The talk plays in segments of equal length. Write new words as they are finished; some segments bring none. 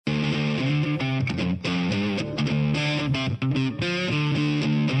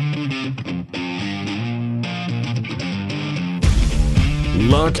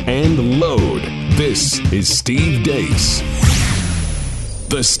lock, and load. This is Steve Deace.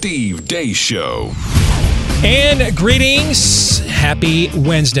 The Steve Deace Show. And greetings. Happy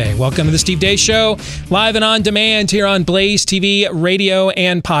Wednesday. Welcome to the Steve Deace Show, live and on demand here on Blaze TV, radio,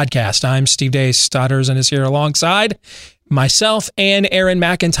 and podcast. I'm Steve Deace. Todd is here alongside myself and Aaron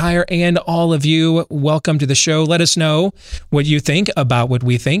McIntyre and all of you. Welcome to the show. Let us know what you think about what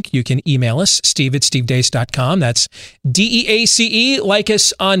we think. You can email us, steve@stevedeace.com. That's DEACE. Like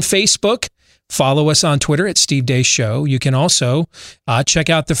us on Facebook. Follow us on Twitter at Steve Deace Show. You can also check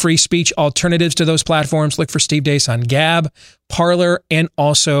out the free speech alternatives to those platforms. Look for Steve Deace on Gab, Parler, and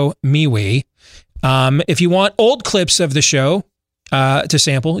also MeWe. If you want old clips of the show to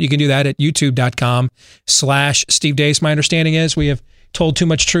sample, you can do that at youtube.com/Steve Deace. My understanding is we have told too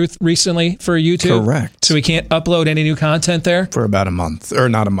much truth recently for YouTube. Correct. So we can't upload any new content there? For about a month. Or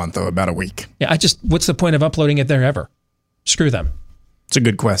not a month, though, about a week. Yeah, what's the point of uploading it there ever? Screw them. It's a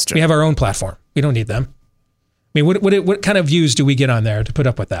good question. We have our own platform. We don't need them. I mean, what kind of views do we get on there to put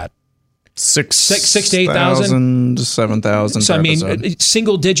up with that? 6,000 to 8,000 to 7,000. So I mean,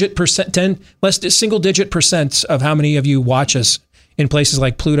 single digit percent of how many of you watch us in places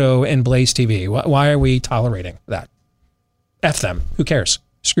like Pluto and Blaze TV. Why are we tolerating that? F them. Who cares?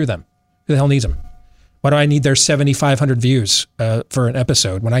 Screw them. Who the hell needs them? Why do I need their 7,500 views for an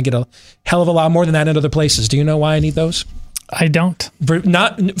episode when I get a hell of a lot more than that in other places? Do you know why I need those? I don't.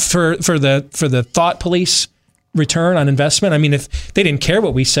 Not for the thought police return on investment. I mean, if they didn't care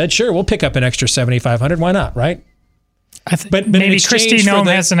what we said, sure, we'll pick up an extra 7,500. Why not, right? But maybe Kristi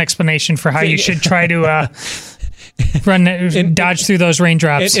Noem has an explanation for how you should try to dodge through those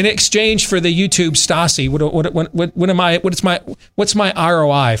raindrops. In exchange for the YouTube Stasi, what's my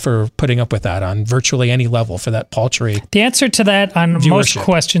ROI for putting up with that on virtually any level for that paltry? The answer to that on viewership. Most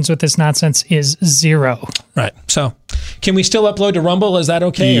questions with this nonsense is 0. Right. So can we still upload to Rumble? Is that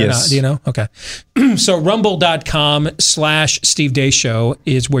okay or not? Do you know? Okay. So rumble.com/Steve Deace Show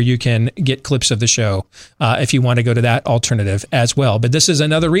is where you can get clips of the show if you want to go to that alternative as well. But this is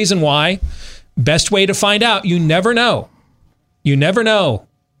another reason why. Best way to find out. You never know. You never know.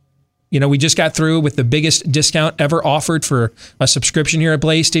 You know, we just got through with the biggest discount ever offered for a subscription here at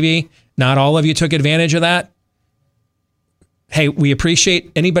Blaze TV. Not all of you took advantage of that. Hey, we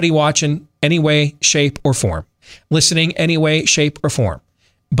appreciate anybody watching any way, shape, or form. Listening any way, shape, or form.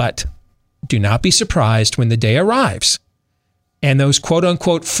 But do not be surprised when the day arrives and those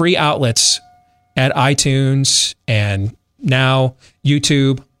quote-unquote free outlets at iTunes and now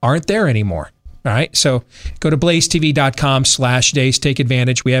YouTube aren't there anymore. All right, so go to blazetv.com/Deace. Take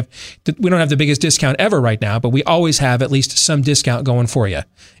advantage. We don't have the biggest discount ever right now, but we always have at least some discount going for you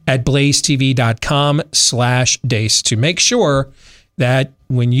at blazetv.com/Deace to make sure that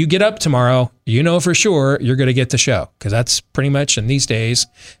when you get up tomorrow, you know for sure you're going to get the show, because that's pretty much, in these days,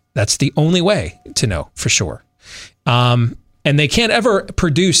 that's the only way to know for sure. And they can't ever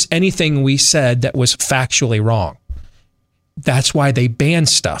produce anything we said that was factually wrong. That's why they ban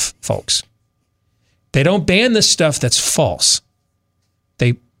stuff, folks. They don't ban the stuff that's false.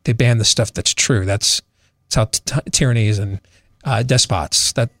 They ban the stuff that's true. That's how tyrannies and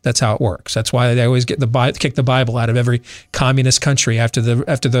despots. That's how it works. That's why they always kick the Bible out of every communist country after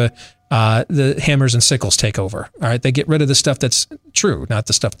the hammers and sickles take over. All right, they get rid of the stuff that's true, not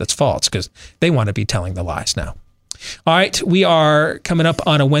the stuff that's false, because they want to be telling the lies now. All right, we are coming up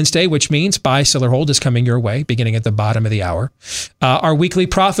on a Wednesday, which means buy, sell, or hold is coming your way, beginning at the bottom of the hour. Our weekly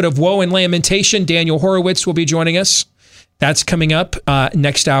prophet of woe and lamentation, Daniel Horowitz, will be joining us. That's coming up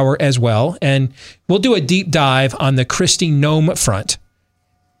next hour as well. And we'll do a deep dive on the Kristi Noem front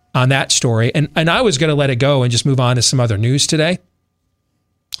on that story. And I was going to let it go and just move on to some other news today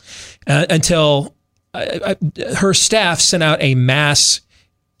until her staff sent out a mass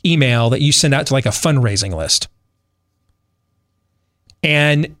email that you send out to like a fundraising list,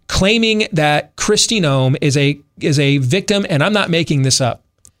 and claiming that Kristi Noem is a victim, and I'm not making this up.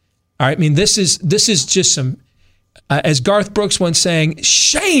 All right, I mean, this is just some, as Garth Brooks once sang,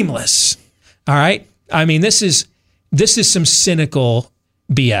 shameless. All right, I mean, this is some cynical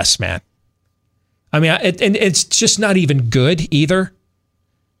BS, man. I mean, and it's just not even good either.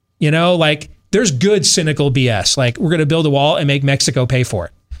 You know, like, there's good cynical BS, like we're going to build a wall and make Mexico pay for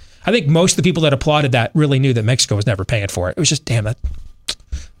it. I think most of the people that applauded that really knew that Mexico was never paying for it. It was just, damn it.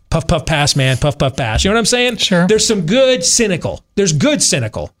 Puff, puff, pass, man. Puff, puff, pass. You know what I'm saying? Sure. There's some good cynical. There's good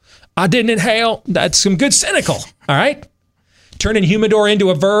cynical. I didn't inhale. That's some good cynical. All right? Turning humidor into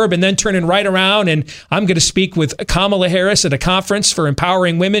a verb and then turning right around. And I'm going to speak with Kamala Harris at a conference for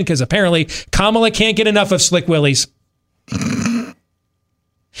empowering women, because apparently Kamala can't get enough of slick willies.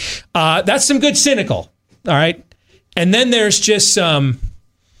 That's some good cynical. All right? And then there's just some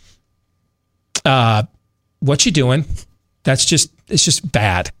What you doing? It's just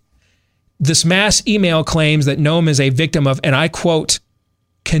bad. This mass email claims that Noem is a victim of, and I quote,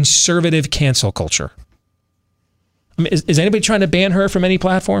 conservative cancel culture. I mean, is anybody trying to ban her from any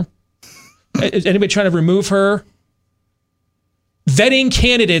platform? Is anybody trying to remove her? Vetting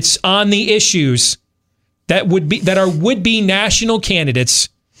candidates on the issues that are would-be national candidates,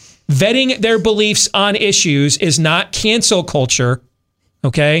 vetting their beliefs on issues is not cancel culture,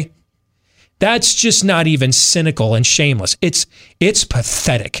 okay? That's just not even cynical and shameless. It's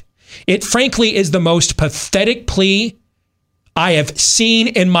pathetic. It frankly is the most pathetic plea I have seen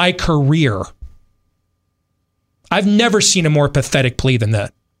in my career. I've never seen a more pathetic plea than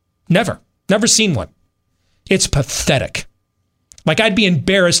that. Never seen one. It's pathetic. Like, I'd be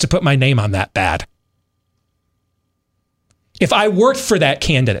embarrassed to put my name on that bad. If I worked for that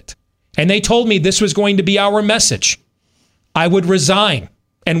candidate and they told me this was going to be our message, I would resign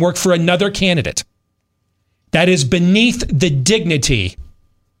and work for another candidate. That is beneath the dignity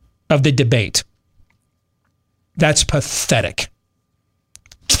of the debate. That's pathetic.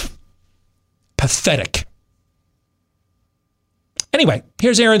 Pathetic. Anyway,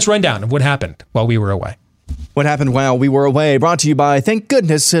 here's Aaron's rundown of what happened while we were away. What happened while we were away, brought to you by, thank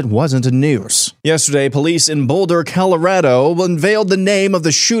goodness it wasn't news. Yesterday, police in Boulder, Colorado, unveiled the name of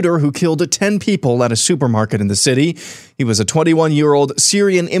the shooter who killed 10 people at a supermarket in the city. He was a 21-year-old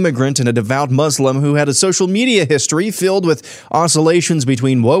Syrian immigrant and a devout Muslim who had a social media history filled with oscillations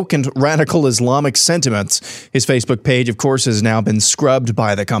between woke and radical Islamic sentiments. His Facebook page, of course, has now been scrubbed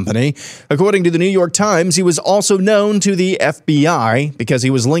by the company. According to the New York Times, he was also known to the FBI because he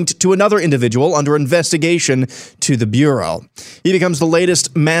was linked to another individual under investigation to the Bureau. He becomes the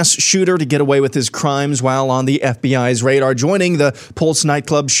latest mass shooter to get away with his crimes while on the FBI's radar, joining the Pulse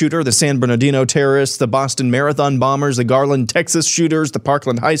nightclub shooter, the San Bernardino terrorists, the Boston Marathon bombers, the Garland, Texas shooters, the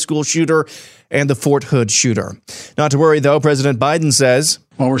Parkland High School shooter, and the Fort Hood shooter. Not to worry, though, President Biden says,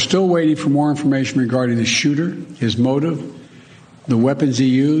 while we're still waiting for more information regarding the shooter, his motive, the weapons he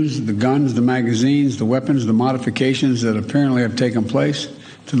used, the guns, the magazines, the weapons, the modifications that apparently have taken place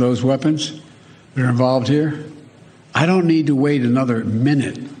to those weapons that are involved here, I don't need to wait another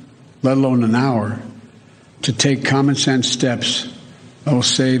minute, let alone an hour, to take common sense steps that will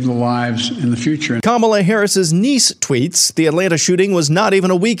save the lives in the future. Kamala Harris's niece tweets, the Atlanta shooting was not even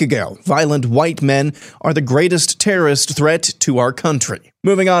a week ago. Violent white men are the greatest terrorist threat to our country.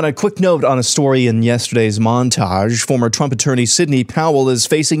 Moving on, a quick note on a story in yesterday's montage. Former Trump attorney Sidney Powell is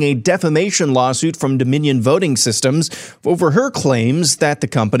facing a defamation lawsuit from Dominion Voting Systems over her claims that the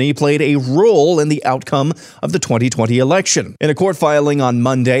company played a role in the outcome of the 2020 election. In a court filing on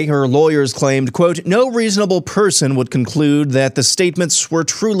Monday, her lawyers claimed, quote, no reasonable person would conclude that the statements were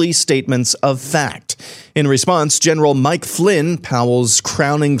truly statements of fact. In response, General Mike Flynn, Powell's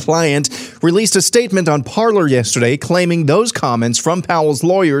crowning client, released a statement on Parler yesterday claiming those comments from Powell's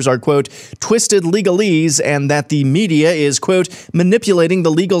lawyers are, quote, twisted legalese and that the media is, quote, manipulating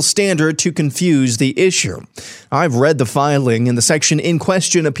the legal standard to confuse the issue. I've read the filing, and the section in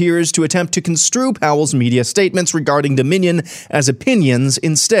question appears to attempt to construe Powell's media statements regarding Dominion as opinions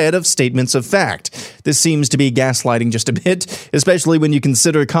instead of statements of fact. This seems to be gaslighting just a bit, especially when you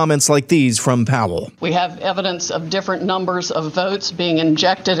consider comments like these from Powell. We have evidence of different numbers of votes being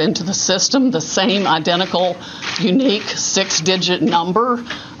injected into the system, the same identical, unique 6-digit number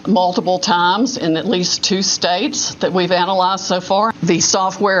multiple times in at least 2 states that we've analyzed so far. The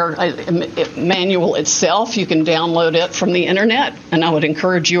software manual itself, you can download it from the internet, and I would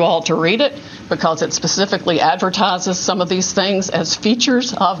encourage you all to read it because it specifically advertises some of these things as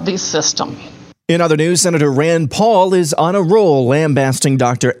features of the system. In other news, Senator Rand Paul is on a roll lambasting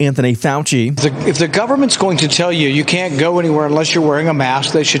Dr. Anthony Fauci. If the government's going to tell you you can't go anywhere unless you're wearing a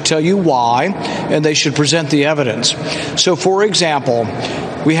mask, they should tell you why, and they should present the evidence. So, for example,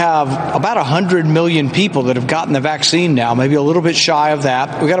 we have about 100 million people that have gotten the vaccine now, maybe a little bit shy of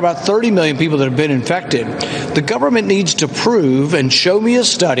that. We've got about 30 million people that have been infected. The government needs to prove and show me a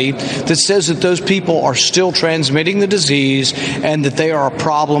study that says that those people are still transmitting the disease and that they are a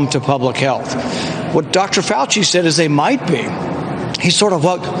problem to public health. What Dr. Fauci said is they might be. He's sort of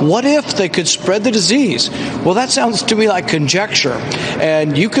like, what if they could spread the disease? Well, that sounds to me like conjecture.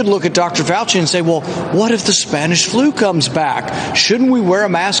 And you could look at Dr. Fauci and say, well, what if the Spanish flu comes back? Shouldn't we wear a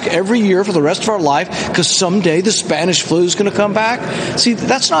mask every year for the rest of our life because someday the Spanish flu is going to come back? See,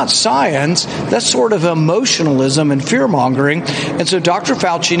 that's not science. That's sort of emotionalism and fear-mongering. And so Dr.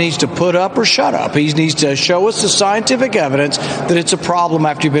 Fauci needs to put up or shut up. He needs to show us the scientific evidence that it's a problem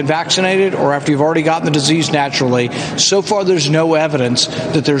after you've been vaccinated or after you've already gotten the disease naturally. So far, there's no evidence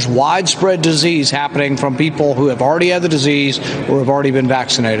that there's widespread disease happening from people who have already had the disease or have already been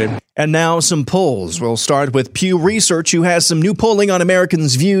vaccinated. And now some polls. We'll start with Pew Research, who has some new polling on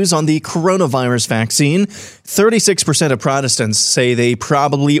Americans' views on the coronavirus vaccine. 36% of Protestants say they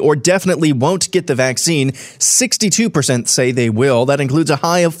probably or definitely won't get the vaccine. 62% say they will. That includes a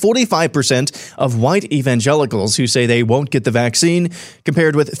high of 45% of white evangelicals who say they won't get the vaccine,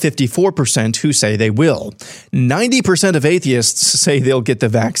 compared with 54% who say they will. 90% of atheists say they'll get the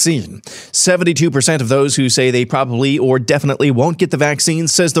vaccine. 72% of those who say they probably or definitely won't get the vaccine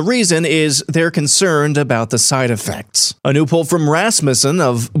says the reason is they're concerned about the side effects. A new poll from Rasmussen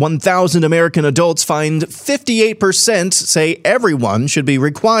of 1,000 American adults find 58% say everyone should be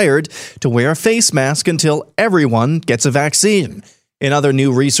required to wear a face mask until everyone gets a vaccine. In other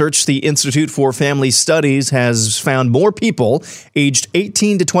new research, the Institute for Family Studies has found more people aged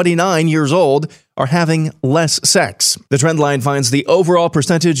 18 to 29 years old are having less sex. The trendline finds the overall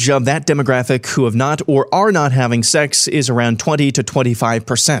percentage of that demographic who have not or are not having sex is around 20 to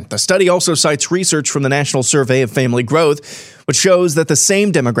 25%. The study also cites research from the National Survey of Family Growth, which shows that the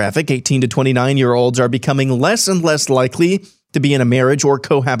same demographic, 18 to 29-year-olds, are becoming less and less likely to be in a marriage or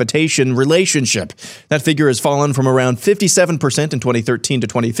cohabitation relationship. That figure has fallen from around 57% in 2013 to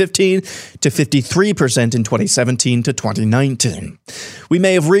 2015 to 53% in 2017 to 2019. We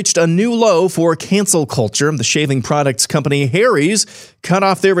may have reached a new low for cancel culture. The shaving products company Harry's cut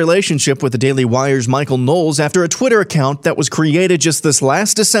off their relationship with the Daily Wire's Michael Knowles after a Twitter account that was created just this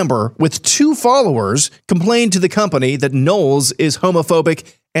last December with 2 followers complained to the company that Knowles is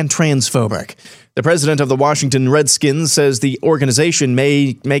homophobic and transphobic. The president of the Washington Redskins says the organization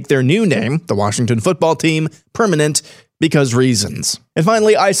may make their new name, the Washington Football Team, permanent because reasons. And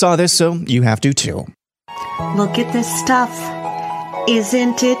finally, I saw this, so you have to too. Look at this stuff.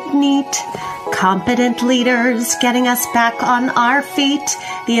 Isn't it neat? Competent leaders getting us back on our feet.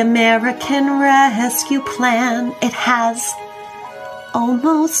 The American Rescue Plan, it has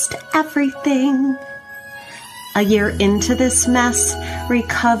almost everything. A year into this mess,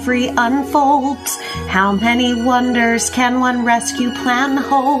 recovery unfolds. How many wonders can one rescue plan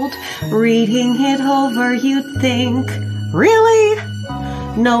hold? Reading it over, you'd think, really?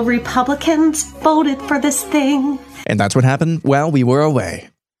 No Republicans voted for this thing. And that's what happened while we were away.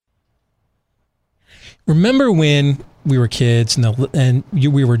 Remember when we were kids and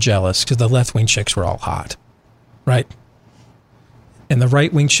we were jealous because the left-wing chicks were all hot, right? And the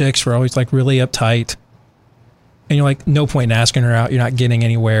right-wing chicks were always like really uptight. And you're like, no point in asking her out. You're not getting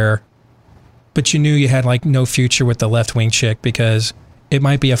anywhere. But you knew you had like no future with the left-wing chick because it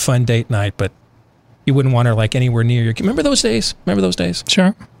might be a fun date night, but you wouldn't want her like anywhere near you. Remember those days?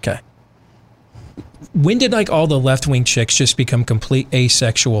 Sure. Okay. When did like all the left-wing chicks just become complete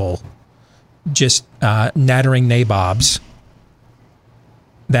asexual, just nattering nabobs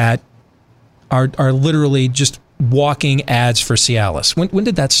that are literally just walking ads for Cialis? When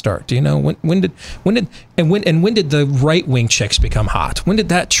did that start? Do you know when did the right wing chicks become hot? When did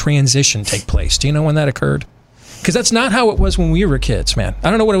that transition take place? Do you know when that occurred? Because that's not how it was when we were kids, man. I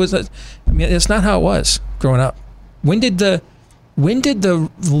don't know what it was. I mean, it's not how it was growing up. When did the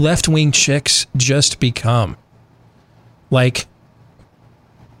left wing chicks just become like?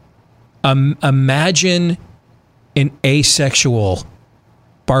 Imagine an asexual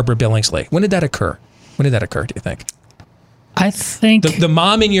Barbara Billingsley. When did that occur? When did that occur, do you think? I think the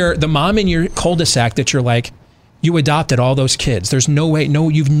mom in your cul-de-sac that you're like, you adopted all those kids. There's no way, no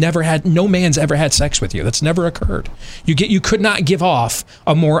man's ever had sex with you. That's never occurred. You could not give off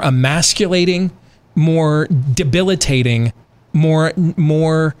a more emasculating, more debilitating,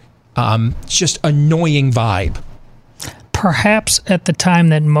 more just annoying vibe. Perhaps at the time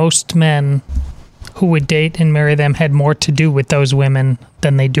that most men who would date and marry them had more to do with those women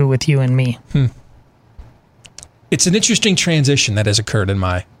than they do with you and me. It's an interesting transition that has occurred in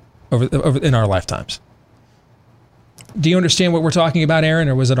our lifetimes. Do you understand what we're talking about, Aaron,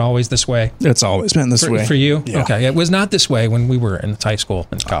 or was it always this way? It's always been this way. For you? Yeah. Okay. It was not this way when we were in high school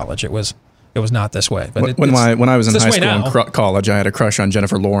and college. It was not this way. But when I was in high school and college, I had a crush on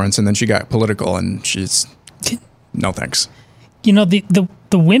Jennifer Lawrence, and then she got political, and she's no thanks. You know, the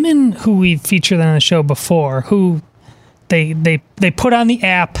women who we featured on the show before, who they put on the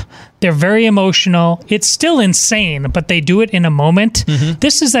app, they're very emotional. It's still insane, but they do it in a moment. Mm-hmm.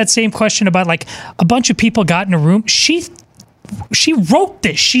 This is that same question about like a bunch of people got in a room. She wrote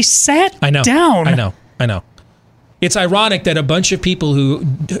this. She sat down. I know. It's ironic that a bunch of people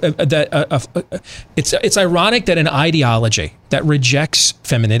it's ironic that an ideology that rejects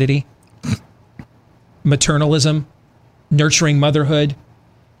femininity, maternalism, nurturing motherhood,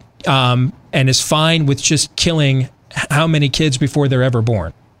 and is fine with just killing how many kids before they're ever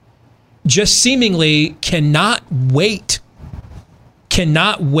born, just seemingly cannot wait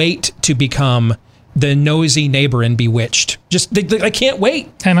cannot wait to become the nosy neighbor in Bewitched. I can't wait.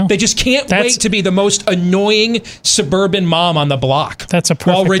 I know. They just can't wait to be the most annoying suburban mom on the block. That's a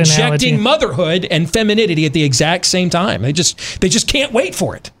perfect while rejecting analogy. motherhood and femininity at the exact same time. They just can't wait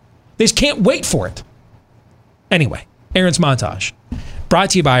for it. They just can't wait for it. Anyway, Aaron's montage.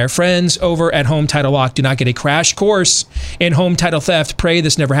 Brought to you by our friends over at Home Title Lock. Do not get a crash course in home title theft. Pray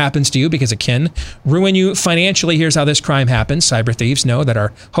this never happens to you because it can ruin you financially. Here's how this crime happens. Cyber thieves know that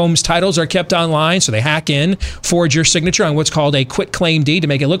our home's titles are kept online, so they hack in, forge your signature on what's called a quit claim deed to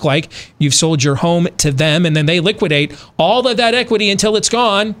make it look like you've sold your home to them, and then they liquidate all of that equity until it's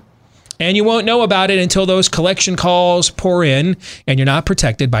gone. And you won't know about it until those collection calls pour in, and you're not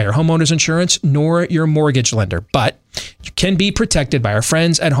protected by your homeowner's insurance nor your mortgage lender. But you can be protected by our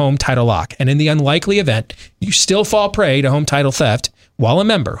friends at Home Title Lock. And in the unlikely event you still fall prey to home title theft, while a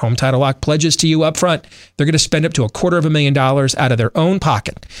member, Home Title Lock pledges to you up front, they're going to spend up to $250,000 out of their own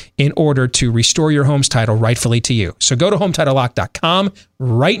pocket in order to restore your home's title rightfully to you. So go to HometitleLock.com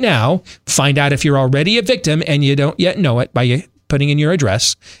right now. Find out if you're already a victim and you don't yet know it by putting in your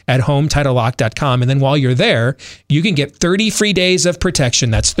address at HometitleLock.com. And then while you're there, you can get 30 free days of protection.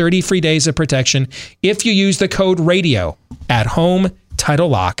 That's 30 free days of protection if you use the code RADIO at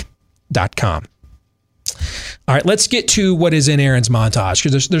HometitleLock.com. All right, let's get to what is in Aaron's montage,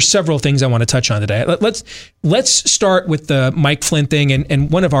 because there's several things I want to touch on today. Let's start with the Mike Flynn thing,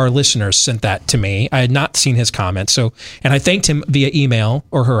 and one of our listeners sent that to me. I had not seen his comments, and I thanked him via email,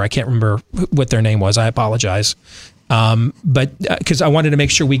 or her. I can't remember what their name was. I apologize. But because I wanted to make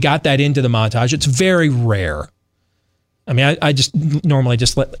sure we got that into the montage. It's very rare. I mean, I just normally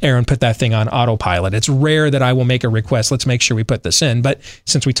just let Aaron put that thing on autopilot. It's rare that I will make a request. Let's make sure we put this in. But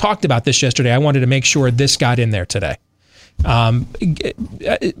since we talked about this yesterday, I wanted to make sure this got in there today.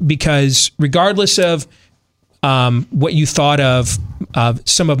 Because regardless of what you thought of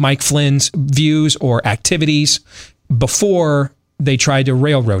some of Mike Flynn's views or activities before they tried to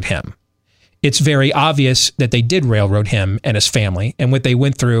railroad him, it's very obvious that they did railroad him and his family, and what they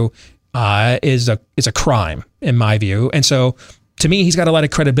went through is a crime, in my view. And so, to me, he's got a lot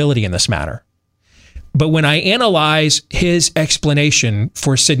of credibility in this matter. But when I analyze his explanation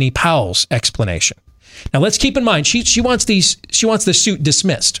for Sidney Powell's explanation, now let's keep in mind she wants the suit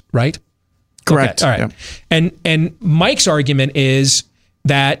dismissed, right? Correct. Okay, all right. Yeah. And Mike's argument is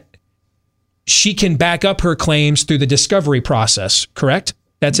that she can back up her claims through the discovery process. Correct?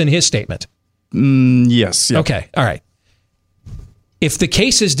 That's in his statement. Yes. Yep. Okay. All right. If the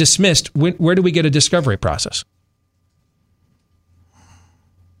case is dismissed, where do we get a discovery process?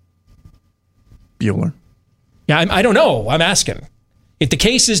 Bueller. Yeah, I don't know. I'm asking. If the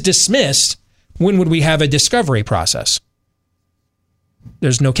case is dismissed, when would we have a discovery process?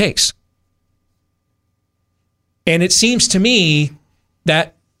 There's no case. And it seems to me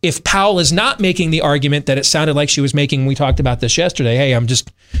that if Powell is not making the argument that it sounded like she was making when we talked about this yesterday, hey, I'm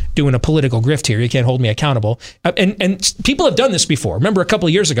just doing a political grift here, you can't hold me accountable. And people have done this before. Remember a couple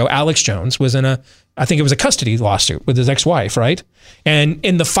of years ago, Alex Jones was in I think it was a custody lawsuit with his ex-wife, right? And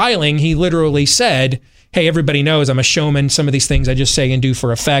in the filing, he literally said, hey, everybody knows I'm a showman. Some of these things I just say and do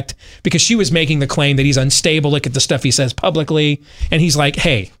for effect, because she was making the claim that he's unstable. Look at the stuff he says publicly. And he's like,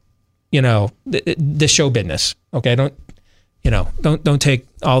 hey, the show business. Okay, don't take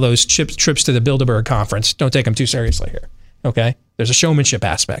all those trips to the Bilderberg conference. Don't take them too seriously here. Okay? There's a showmanship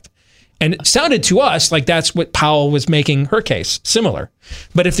aspect. And it sounded to us like that's what Powell was making her case similar.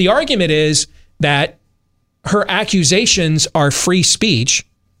 But if the argument is that her accusations are free speech,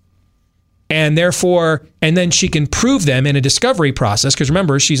 and therefore, and then she can prove them in a discovery process, because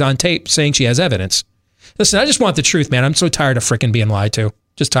remember, she's on tape saying she has evidence. Listen, I just want the truth, man. I'm so tired of frickin' being lied to.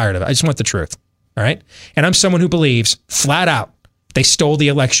 Just tired of it. I just want the truth. All right? And I'm someone who believes, flat out, they stole the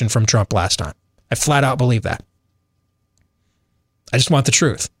election from Trump last time. I flat out believe that. I just want the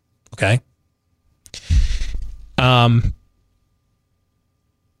truth. Okay? I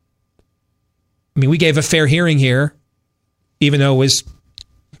mean, we gave a fair hearing here, even though it was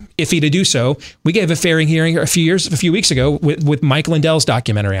iffy to do so. We gave a fair hearing a few weeks ago with Mike Lindell's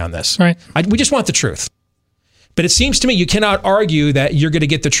documentary on this. Right. We just want the truth. But it seems to me you cannot argue that you're going to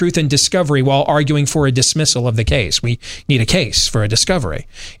get the truth in discovery while arguing for a dismissal of the case. We need a case for a discovery.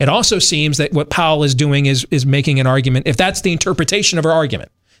 It also seems that what Powell is doing is making an argument, if that's the interpretation of her argument.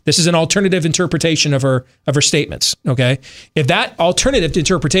 This is an alternative interpretation of her statements, okay? If that alternative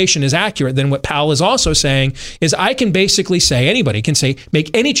interpretation is accurate, then what Powell is also saying is I can basically say, anybody can say, make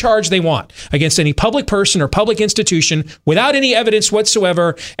any charge they want against any public person or public institution without any evidence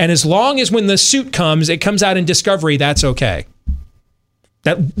whatsoever, and as long as when the suit comes, it comes out in discovery, that's okay.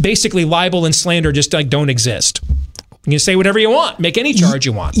 That basically libel and slander just don't exist. You can say whatever you want, make any charge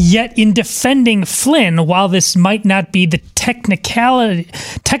you want. Yet in defending Flynn, while this might not be the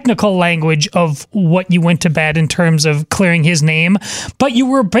technical language of what you went to bat in terms of clearing his name, but you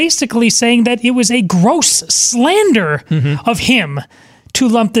were basically saying that it was a gross slander of him to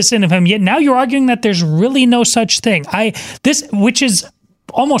lump this in of him. Yet now you're arguing that there's really no such thing. Which is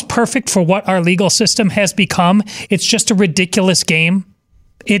almost perfect for what our legal system has become. It's just a ridiculous game.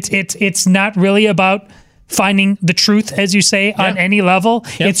 It's not really about finding the truth, as you say, on any level.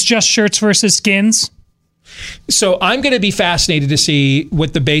 It's just shirts versus skins. So I'm going to be fascinated to see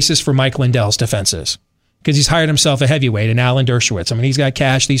what the basis for Mike Lindell's defense is, because he's hired himself a heavyweight in Alan Dershowitz. I mean, he's got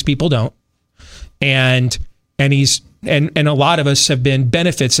cash. These people don't. And a lot of us have been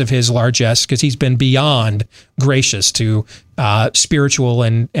benefits of his largesse because he's been beyond gracious to spiritual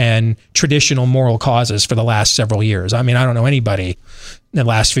and traditional moral causes for the last several years. I mean, I don't know anybody in the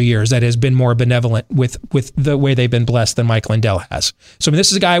last few years that has been more benevolent with the way they've been blessed than Mike Lindell has. So I mean,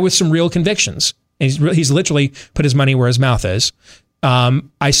 this is a guy with some real convictions. And he's literally put his money where his mouth is. I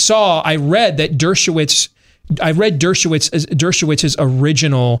read that Dershowitz's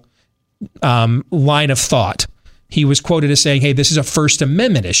original line of thought. He was quoted as saying, hey, this is a First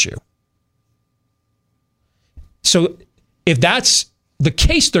Amendment issue. So if that's the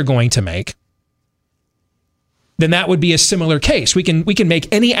case they're going to make, then that would be a similar case. We can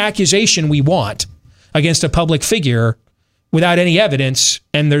make any accusation we want against a public figure without any evidence,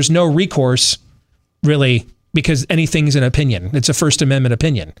 and there's no recourse, really, because anything's an opinion. It's a First Amendment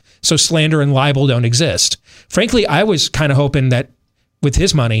opinion. So slander and libel don't exist. Frankly, I was kind of hoping that with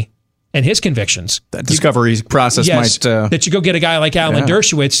his money and his convictions, that discovery process might that you go get a guy like Alan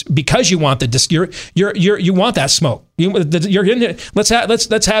Dershowitz because you want you want that smoke. You're in there. Let's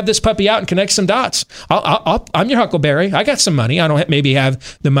have this puppy out and connect some dots. I'm your Huckleberry. I got some money. I don't maybe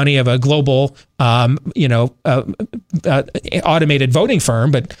have the money of a global automated voting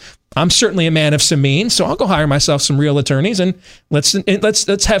firm, but I'm certainly a man of some means. So I'll go hire myself some real attorneys and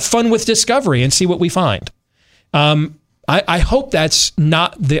let's have fun with discovery and see what we find. I hope that's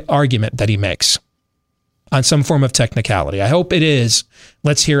not the argument that he makes on some form of technicality. I hope it is,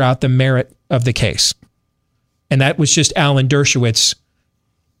 let's hear out the merit of the case. And that was just Alan Dershowitz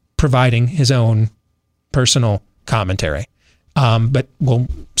providing his own personal commentary. But we'll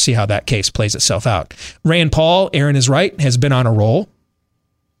see how that case plays itself out. Rand Paul, Aaron is right, has been on a roll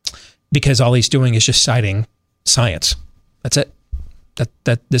because all he's doing is just citing science. That's it.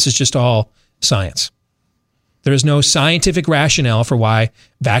 This is just all science. There is no scientific rationale for why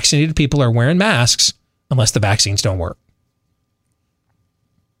vaccinated people are wearing masks unless the vaccines don't work.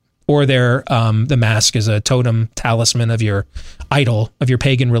 Or the mask is a totem talisman of your idol, of your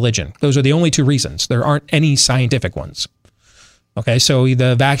pagan religion. Those are the only two reasons. There aren't any scientific ones. Okay, so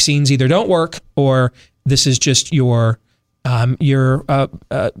the vaccines either don't work or this is just your line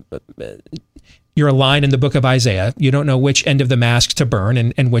in the book of Isaiah. You don't know which end of the mask to burn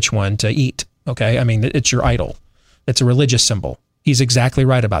and which one to eat. Okay, I mean, it's your idol. It's a religious symbol. He's exactly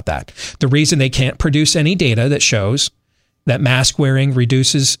right about that. The reason they can't produce any data that shows that mask wearing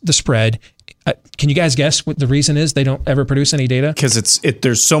reduces the spread. Can you guys guess what the reason is they don't ever produce any data? Because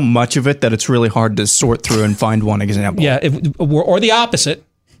there's so much of it that it's really hard to sort through and find one example. Yeah, or the opposite.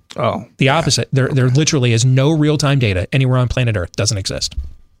 Oh, the opposite. There literally is no real-time data anywhere on planet Earth. Doesn't exist.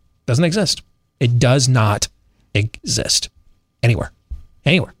 Doesn't exist. It does not exist anywhere.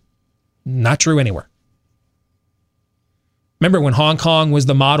 Anywhere. Not true anywhere. Remember when Hong Kong was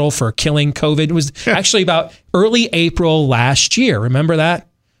the model for killing COVID? It was actually about early April last year. Remember that?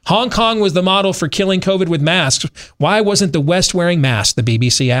 Hong Kong was the model for killing COVID with masks. Why wasn't the West wearing masks? The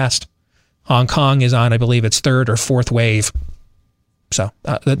BBC asked. Hong Kong is on, I believe, its third or fourth wave. So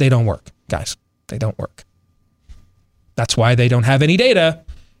they don't work, guys. They don't work. That's why they don't have any data,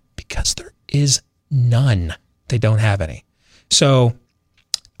 because there is none. They don't have any. So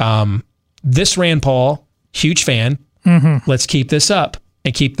this Rand Paul, huge fan. Mm-hmm. Let's keep this up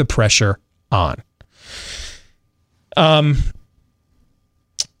and keep the pressure on.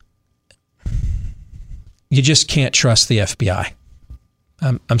 You just can't trust the FBI.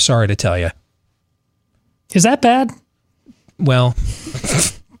 I'm sorry to tell you. Is that bad? Well,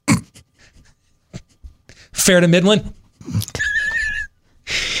 fair to Midland.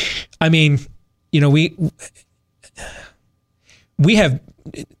 I mean, we have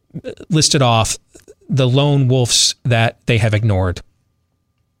listed off the lone wolves that they have ignored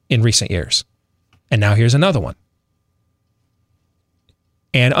in recent years. And now here's another one.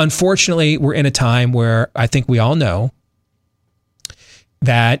 And unfortunately, we're in a time where I think we all know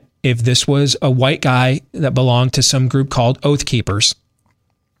that if this was a white guy that belonged to some group called Oath Keepers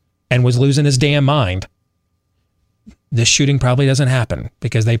and was losing his damn mind, this shooting probably doesn't happen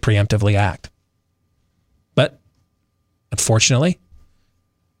because they preemptively act. But unfortunately,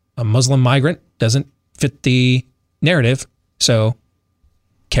 a Muslim migrant doesn't fit the narrative, so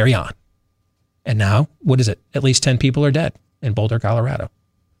carry on. And now, what is it? At least 10 people are dead in Boulder, Colorado.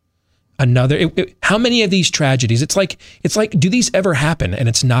 How many of these tragedies? It's like, do these ever happen? And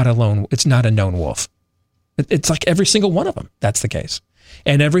it's not a known wolf. It's like every single one of them. That's the case.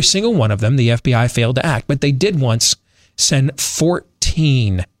 And every single one of them, the FBI failed to act. But they did once send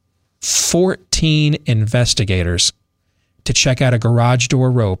 14 investigators to check out a garage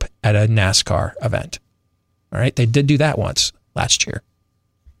door rope at a NASCAR event. All right. They did do that once last year.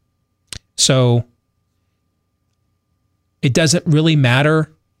 So it doesn't really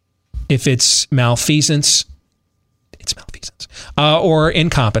matter if it's malfeasance, or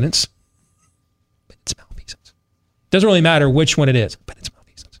incompetence, but it's malfeasance. Doesn't really matter which one it is, but it's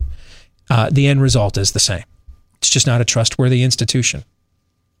malfeasance. The end result is the same. It's just not a trustworthy institution.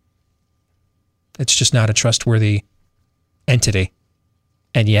 It's just not a trustworthy entity.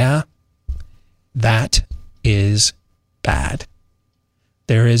 And yeah, that is bad.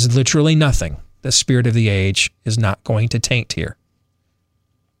 There is literally nothing the spirit of the age is not going to taint here.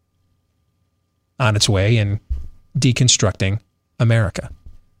 On its way in deconstructing America.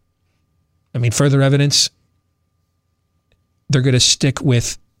 I mean, further evidence, they're going to stick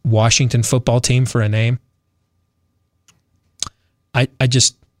with Washington football team for a name. I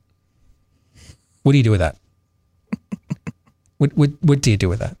just, what do you do with that? What do you do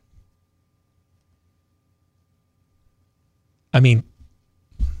with that? I mean,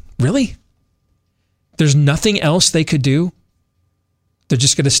 really? There's nothing else they could do? They're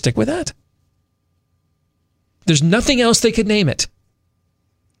just going to stick with that? There's nothing else they could name it.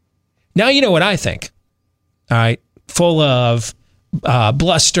 Now you know what I think. All right. Full of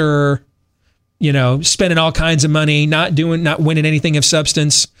bluster, spending all kinds of money, not winning anything of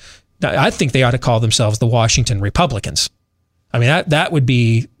substance. I think they ought to call themselves the Washington Republicans. I mean, that would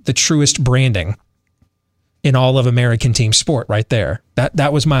be the truest branding in all of American team sport right there.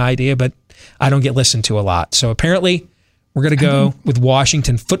 That was my idea, but I don't get listened to a lot. So apparently we're going to go with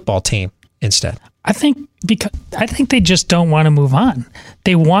Washington football team instead. I think they just don't want to move on.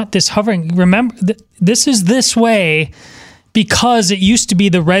 They want this hovering. Remember, this is this way because it used to be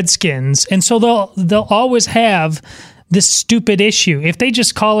the Redskins, and so they'll always have this stupid issue. If they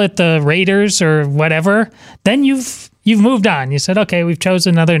just call it the Raiders or whatever, then you've moved on. You said, okay, we've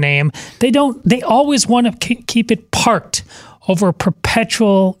chosen another name. They always want to keep it parked over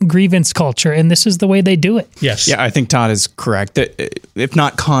perpetual grievance culture, and this is the way they do it. Yes. Yeah, I think Todd is correct. If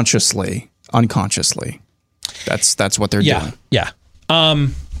not consciously, unconsciously, that's what they're doing. Yeah.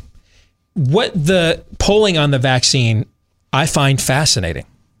 What the polling on the vaccine I find fascinating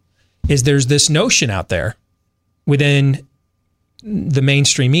is there's this notion out there within the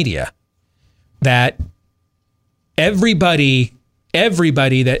mainstream media that everybody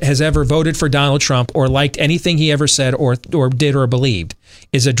that has ever voted for Donald Trump or liked anything he ever said or did or believed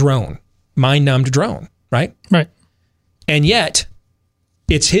is a drone, mind-numbed drone, right? Right. And yet,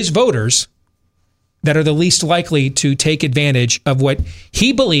 it's his voters that are the least likely to take advantage of what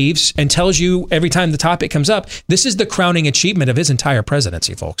he believes and tells you every time the topic comes up. This is the crowning achievement of his entire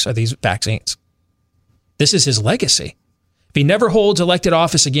presidency, folks, are these vaccines. This is his legacy. If he never holds elected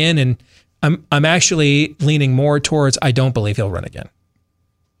office again, and I'm actually leaning more towards I don't believe he'll run again.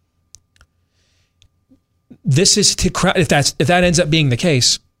 This is if that ends up being the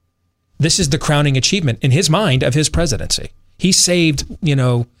case, this is the crowning achievement in his mind of his presidency. He saved,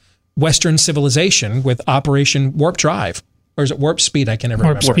 Western civilization with Operation Warp Drive, or is it Warp Speed? I can never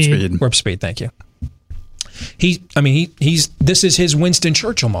remember. Warp Speed. Thank you. This is his Winston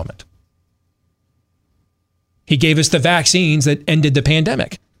Churchill moment. He gave us the vaccines that ended the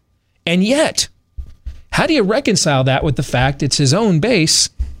pandemic. And yet, how do you reconcile that with the fact it's his own base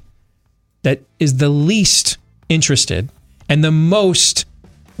that is the least interested and the most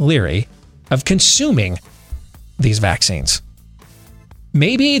leery of consuming these vaccines?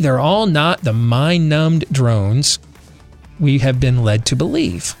 Maybe they're all not the mind-numbed drones we have been led to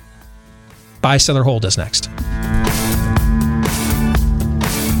believe. Buy, sell, or hold us next.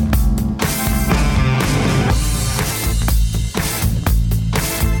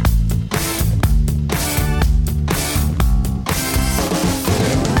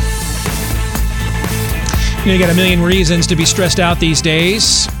 You got a million reasons to be stressed out these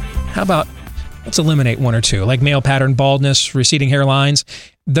days. How about let's eliminate one or two, like male pattern baldness, receding hairlines,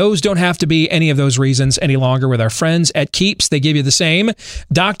 Those don't have to be any of those reasons any longer with our friends at Keeps. They give you the same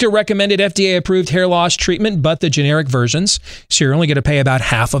doctor-recommended FDA-approved hair loss treatment, but the generic versions, so you're only going to pay about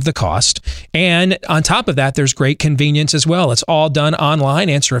half of the cost. And on top of that, there's great convenience as well. It's all done online.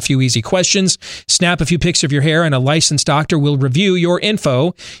 Answer a few easy questions, snap a few pics of your hair, and a licensed doctor will review your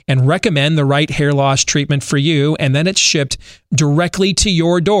info and recommend the right hair loss treatment for you, and then it's shipped directly to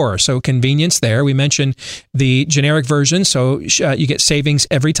your door. So convenience there. We mentioned the generic version, so you get savings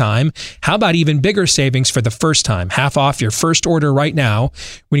every time. How about even bigger savings for the first time? Half off your first order right now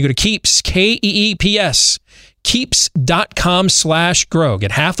when you go to Keeps, Keeps, keeps.com/grow.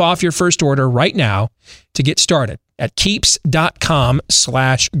 Get half off your first order right now to get started at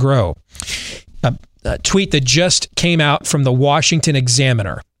keeps.com/grow. A tweet that just came out from the Washington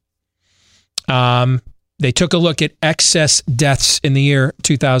Examiner. They took a look at excess deaths in the year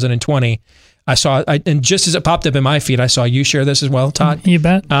 2020. And just as it popped up in my feed, I saw you share this as well, Todd. You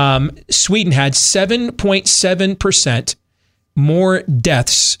bet. Sweden had 7.7% more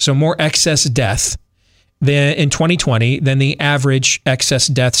deaths, so more excess death than in 2020 than the average excess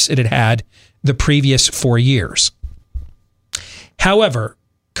deaths it had had the previous 4 years. However,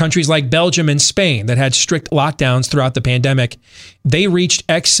 countries like Belgium and Spain that had strict lockdowns throughout the pandemic, they reached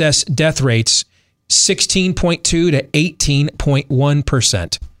excess death rates 16.2 to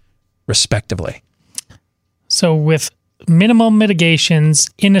 18.1%. respectively. So with minimal mitigations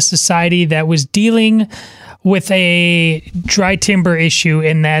in a society that was dealing with a dry timber issue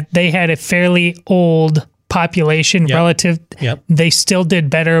in that they had a fairly old population relative, they still did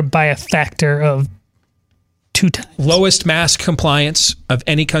better by a factor of 2 times. Lowest mask compliance of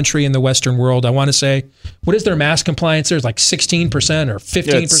any country in the Western world. I want to say, what is their mask compliance? There's like 16% or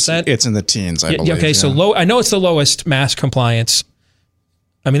 15%. It's in the teens, I believe. Okay, so low. I know it's the lowest mask compliance.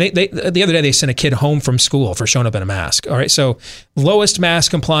 I mean, they the other day they sent a kid home from school for showing up in a mask. All right, so lowest mask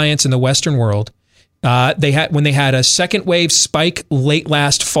compliance in the Western world. When they had a second wave spike late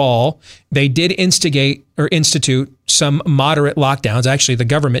last fall, they did institute some moderate lockdowns. Actually, the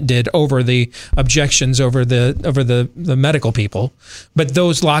government did over the objections over the medical people. But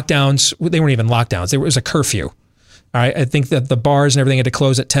those lockdowns, they weren't even lockdowns. It was a curfew. All right, I think that the bars and everything had to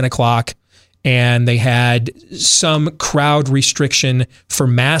close at 10 o'clock. And they had some crowd restriction for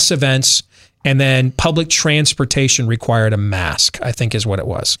mass events, and then public transportation required a mask, I think is what it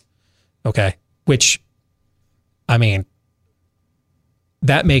was. Okay. Which, I mean,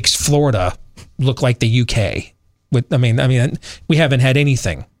 that makes Florida look like the UK. I mean, we haven't had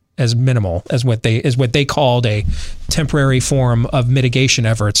anything as minimal as what they called a temporary form of mitigation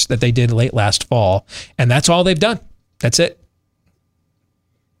efforts that they did late last fall. And that's all they've done. That's it.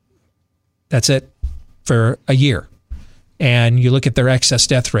 That's it for a year. And you look at their excess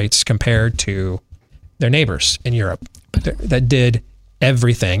death rates compared to their neighbors in Europe that did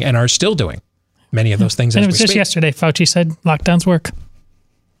everything and are still doing many of those things. And it was just yesterday, Fauci said lockdowns work.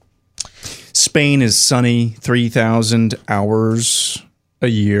 Spain is sunny 3,000 hours a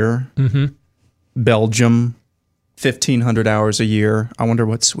year. Mm-hmm. Belgium, 1,500 hours a year. I wonder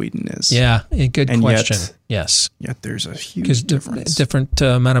what Sweden is. Yeah, a good question. Yes. Yet there's a huge difference. Different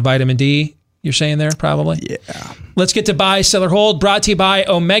amount of vitamin D, you're saying there, probably? Yeah. Let's get to Buy, Sell, or Hold, brought to you by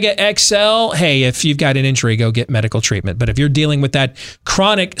Omega XL. Hey, if you've got an injury, go get medical treatment. But if you're dealing with that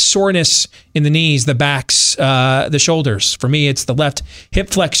chronic soreness in the knees, the backs, the shoulders, for me, it's the left hip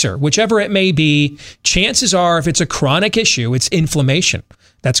flexor, whichever it may be, chances are if it's a chronic issue, it's inflammation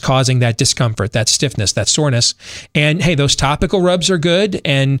that's causing that discomfort, that stiffness, that soreness. And hey, those topical rubs are good,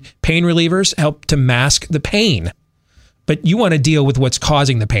 and pain relievers help to mask the pain. But you want to deal with what's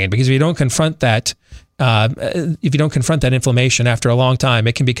causing the pain, because if you don't confront that, inflammation after a long time,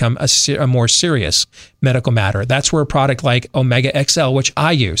 it can become a more serious medical matter. That's where a product like Omega XL, which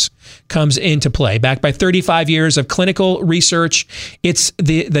I use, comes into play. Backed by 35 years of clinical research, it's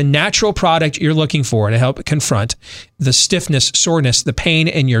the natural product you're looking for to help confront the stiffness, soreness, the pain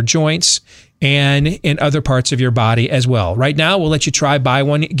in your joints and in other parts of your body as well. Right now, we'll let you try buy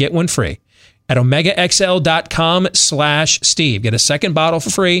one, get one free at omegaxl.com/Steve. Get a second bottle for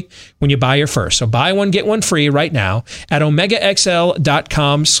free when you buy your first. So buy one, get one free right now at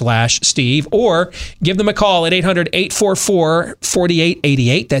omegaxl.com/Steve, or give them a call at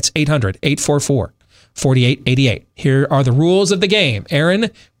 800-844-4888. That's 800-844-4888. Here are the rules of the game. Aaron,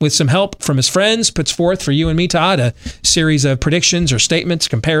 with some help from his friends, puts forth for you and me, Todd, a series of predictions or statements,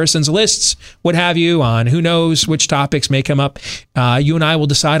 comparisons, lists, what have you, on who knows which topics may come up. You and I will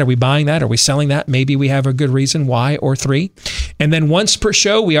decide, are we buying that? Are we selling that? Maybe we have a good reason why, or three. And then once per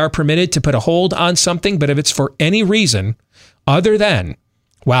show, we are permitted to put a hold on something, but if it's for any reason other than,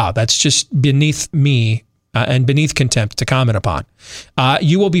 wow, that's just beneath me and beneath contempt to comment upon.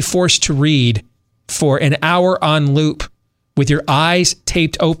 You will be forced to read for an hour on loop with your eyes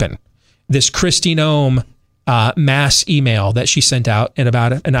taped open this Kristi Noem mass email that she sent out in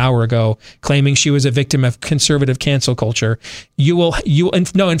about an hour ago, claiming she was a victim of conservative cancel culture. It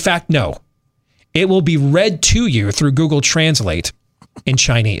will be read to you through Google Translate in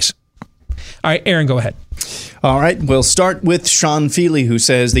Chinese. All right, Aaron, go ahead. All right, we'll start with Sean Feely, who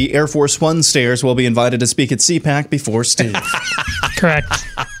says the Air Force One stairs will be invited to speak at CPAC before Steve. Correct.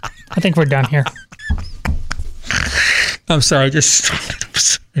 I think we're done here. I'm sorry,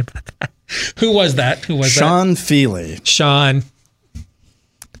 Who was that? Sean Feely. Sean.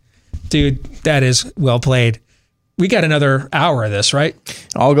 Dude, that is well played. We got another hour of this, right?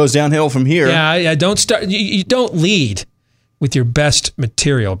 It all goes downhill from here. Yeah, don't start. You don't lead with your best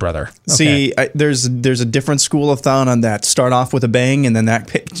material, brother. Okay. See, there's a different school of thought on that. Start off with a bang, and then that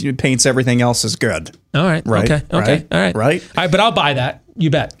paints everything else as good. All right. Right. Okay. All right. Right. All right, but I'll buy that. You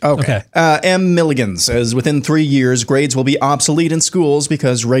bet. Okay. M. Milligan says within 3 years, grades will be obsolete in schools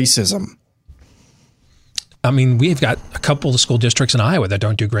because racism. I mean, we've got a couple of school districts in Iowa that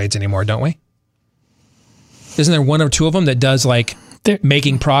don't do grades anymore, don't we? Isn't there one or two of them that does like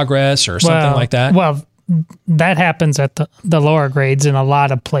making progress or something like that? Well, that happens at the lower grades in a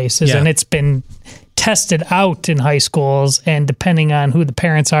lot of places, and it's been tested out in high schools. And depending on who the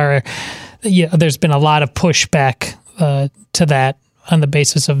parents are, there's been a lot of pushback to that on the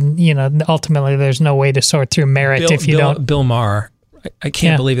basis of ultimately there's no way to sort through merit if you don't. Bill Maher, I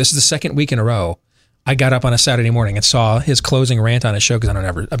can't believe this is the second week in a row. I got up on a Saturday morning and saw his closing rant on his show because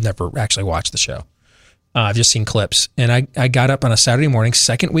I've never actually watched the show. I've just seen clips. And I got up on a Saturday morning,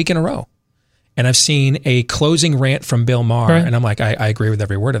 second week in a row, and I've seen a closing rant from Bill Maher. Right. And I'm like, I agree with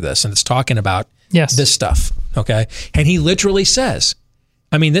every word of this. And it's talking about this stuff. Okay. And he literally says,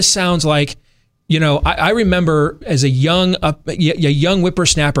 I mean, this sounds like, I remember as a young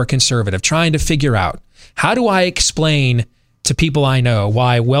whippersnapper conservative trying to figure out, how do I explain to people I know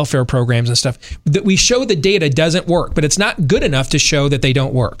why welfare programs and stuff that we show the data doesn't work, but it's not good enough to show that they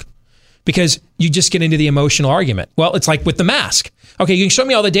don't work, because you just get into the emotional argument. Well, it's like with the mask. Okay, you can show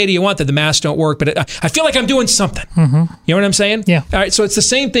me all the data you want that the masks don't work, but I feel like I'm doing something. Mm-hmm. You know what I'm saying? Yeah. All right, so it's the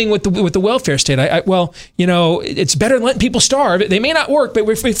same thing with the welfare state. It's better than letting people starve. They may not work, but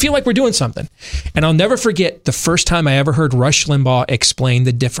we feel like we're doing something. And I'll never forget the first time I ever heard Rush Limbaugh explain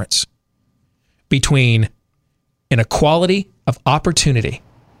the difference between inequality of opportunity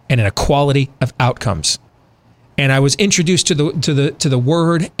and inequality of outcomes. And I was introduced to the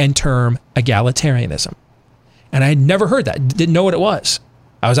word and term egalitarianism. And I had never heard that, didn't know what it was.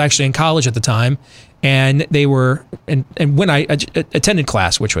 I was actually in college at the time, and they were, and when I attended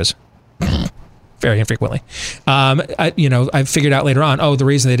class, which was very infrequently, I figured out later on, the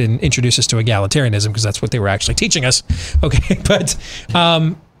reason they didn't introduce us to egalitarianism, because that's what they were actually teaching us. Okay, but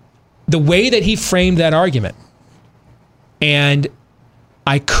the way that he framed that argument, and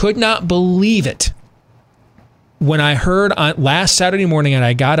I could not believe it when I heard on last Saturday morning, and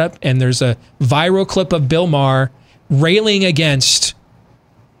I got up and there's a viral clip of Bill Maher railing against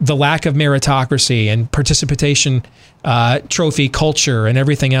the lack of meritocracy and participation trophy culture and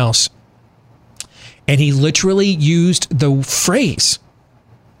everything else. And he literally used the phrase,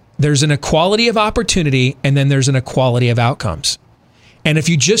 there's an equality of opportunity and then there's an equality of outcomes. And if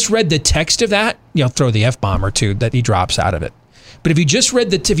you just read the text of that, throw the F-bomb or two that he drops out of it. But if you just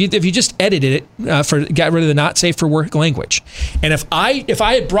read if you just edited it got rid of the not safe for work language, and if I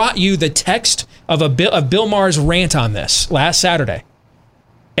had brought you the text of Bill Maher's rant on this last Saturday,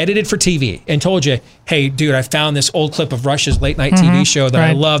 edited for TV, and told you, hey, dude, I found this old clip of Rush's late night TV show that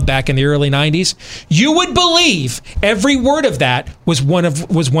I loved back in the early 90s, you would believe every word of that was one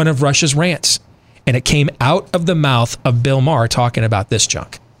of Rush's rants, and it came out of the mouth of Bill Maher talking about this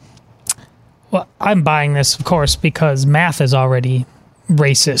junk. Well, I'm buying this, of course, because math is already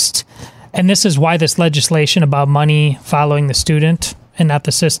racist. And this is why this legislation about money following the student and not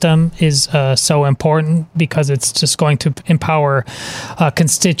the system is so important, because it's just going to empower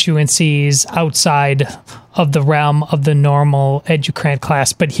constituencies outside of the realm of the normal educrat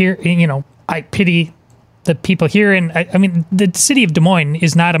class. But here, I pity the people here. And the city of Des Moines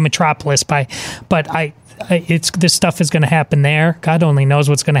is not a metropolis but this stuff is going to happen there. God only knows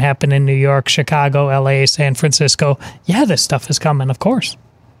what's going to happen in New York, Chicago, LA, San Francisco. Yeah, this stuff is coming, of course.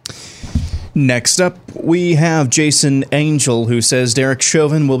 Next up, we have Jason Angel, who says Derek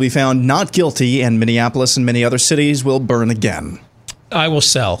Chauvin will be found not guilty and Minneapolis and many other cities will burn again. I will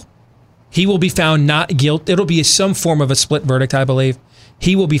sell. He will be found not guilty. It'll be some form of a split verdict, I believe.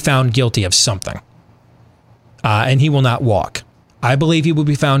 He will be found guilty of something. And he will not walk. I believe he will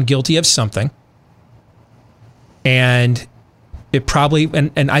be found guilty of something. And it probably,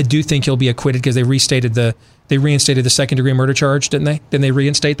 and I do think he'll be acquitted because they reinstated the second-degree murder charge, didn't they? Didn't they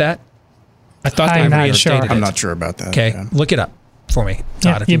reinstate that? I thought they reinstated it. I'm not sure about that. Okay, yeah. Look it up for me,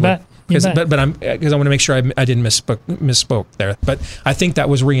 Todd. Yeah, you bet. Because I want to make sure I didn't misspoke there. But I think that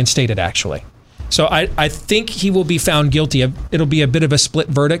was reinstated actually. So I think he will be found guilty. It'll be a bit of a split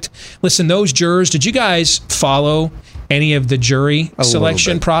verdict. Listen, those jurors, did you guys follow any of the jury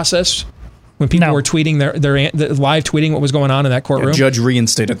selection process? When people were tweeting their live tweeting what was going on in that courtroom? Yeah, judge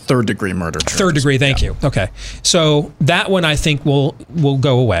reinstated third-degree murder charge. Third degree, thank you. Okay. So that one I think will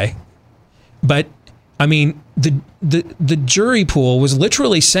go away. But I mean, the jury pool was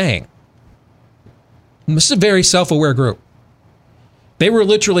literally saying, this is a very self-aware group. They were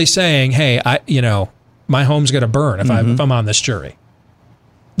literally saying, hey, my home's going to burn if I'm on this jury.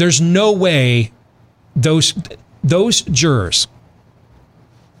 There's no way those jurors,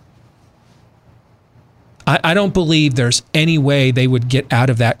 I don't believe there's any way they would get out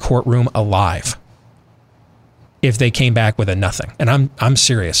of that courtroom alive if they came back with a nothing. And I'm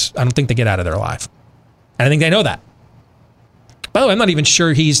serious. I don't think they get out of there alive. And I think they know that. By the way, I'm not even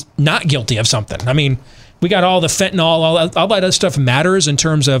sure he's not guilty of something. I mean, we got all the fentanyl, all that other stuff matters in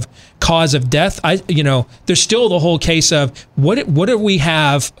terms of cause of death. There's still the whole case of what do we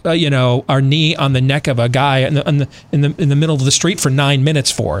have, our knee on the neck of a guy in the middle of the street for 9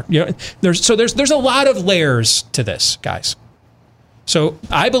 minutes for? There's a lot of layers to this, guys. So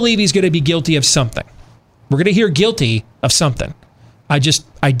I believe he's going to be guilty of something. We're going to hear guilty of something. I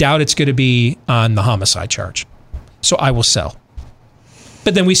doubt it's going to be on the homicide charge. So I will sell.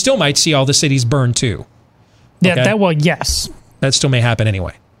 But then we still might see all the cities burned too. Yeah, Okay? Yes. That still may happen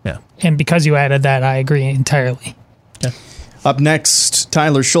anyway. Yeah. And because you added that, I agree entirely. Yeah. Up next,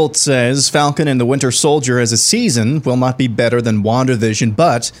 Tyler Schultz says Falcon and the Winter Soldier as a season will not be better than WandaVision,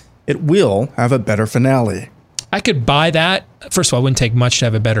 but it will have a better finale. I could buy that. First of all, it wouldn't take much to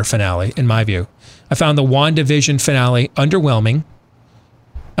have a better finale, in my view. I found the WandaVision finale underwhelming,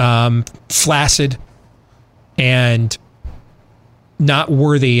 flaccid, and not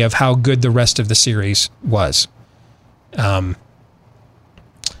worthy of how good the rest of the series was. I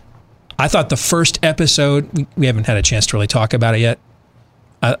thought the first episode, we haven't had a chance to really talk about it yet.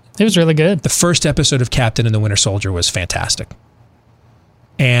 It was really good. The first episode of Captain and the Winter Soldier was fantastic.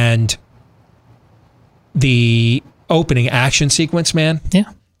 And the opening action sequence, man.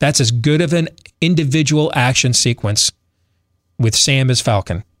 Yeah. That's as good of an individual action sequence with Sam as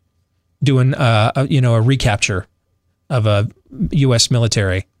Falcon doing a recapture of a U.S.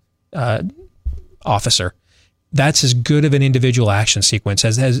 military officer. That's as good of an individual action sequence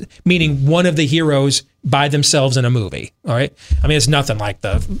as meaning one of the heroes by themselves in a movie. All right. I mean, it's nothing like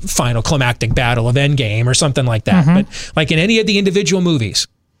the final climactic battle of Endgame or something like that. But like in any of the individual movies,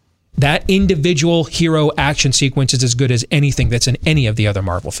 that individual hero action sequence is as good as anything that's in any of the other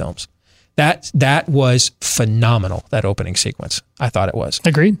Marvel films. That was phenomenal, that opening sequence. I thought it was.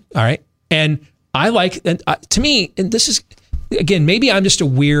 Agreed. All right. And I like, to me, and this is, again, maybe I'm just a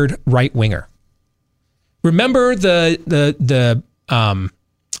weird right-winger. Remember the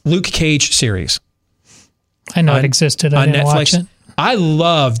Luke Cage series? I know it existed. I didn't Netflix. watch it. I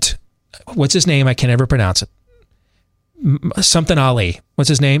loved, what's his name? I can never pronounce it. Something Ali. What's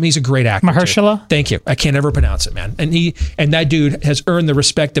his name? He's a great actor. Mahershala? Thank you. I can't ever pronounce it, man. And that dude has earned the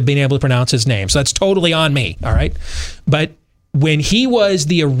respect of being able to pronounce his name. So that's totally on me. All right. But when he was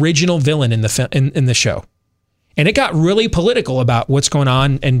the original villain in the show, and it got really political about what's going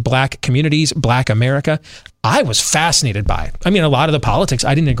on in black communities, black America, I was fascinated by it. I mean, a lot of the politics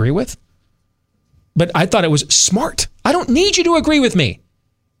I didn't agree with, but I thought it was smart. I don't need you to agree with me.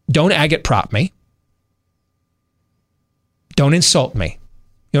 Don't agate prop me. Don't insult me.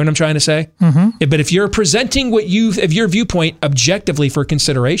 You know what I'm trying to say? Mm-hmm. But if you're presenting if your viewpoint objectively for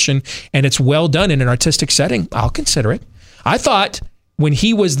consideration and it's well done in an artistic setting, I'll consider it. I thought when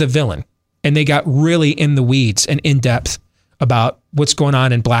he was the villain and they got really in the weeds and in depth about what's going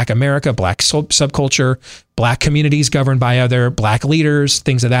on in black America, black subculture, black communities governed by other black leaders,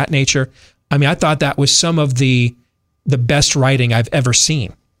 things of that nature. I mean, I thought that was some of the best writing I've ever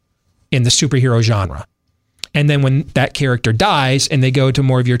seen in the superhero genre. And then when that character dies and they go to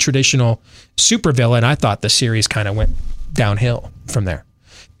more of your traditional supervillain, I thought the series kind of went downhill from there.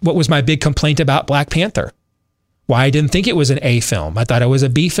 What was my big complaint about Black Panther? Why I didn't think it was an A film. I thought it was a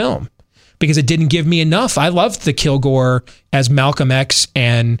B film because it didn't give me enough. I loved the Kilgore as Malcolm X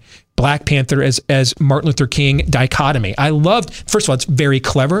and Black Panther as Martin Luther King dichotomy. I loved, first of all, it's very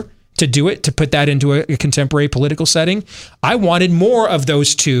clever to do it, to put that into a contemporary political setting. I wanted more of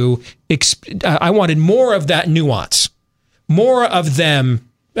those two. I wanted more of that nuance, more of them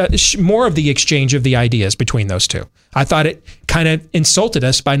more of the exchange of the ideas between those two. I thought it kind of insulted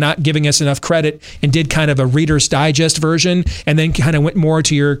us by not giving us enough credit and did kind of a Reader's Digest version and then kind of went more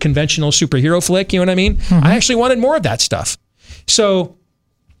to your conventional superhero flick. You know what I mean? Mm-hmm. I actually wanted more of that stuff. So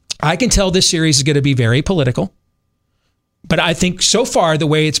I can tell this series is going to be very political. But I think so far, the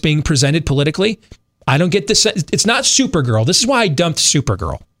way it's being presented politically, I don't get this. It's not Supergirl. This is why I dumped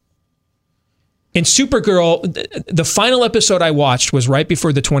Supergirl. In Supergirl, the final episode I watched was right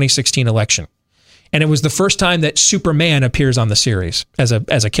before the 2016 election. And it was the first time that Superman appears on the series as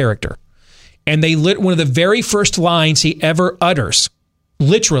a character. And they one of the very first lines he ever utters,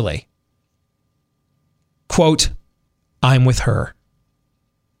 literally, quote, "I'm with her."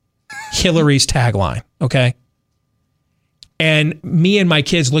 Hillary's tagline, okay? And me and my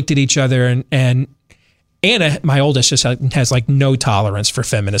kids looked at each other, and Anna, my oldest, just has like no tolerance for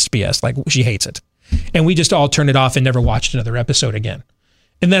feminist BS. Like, she hates it. And we just all turned it off and never watched another episode again.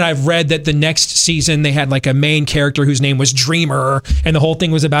 And then I've read that the next season they had like a main character whose name was Dreamer, and the whole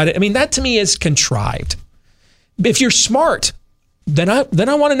thing was about it. I mean, that to me is contrived. If you're smart, then I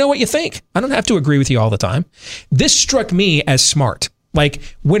want to know what you think. I don't have to agree with you all the time. This struck me as smart, like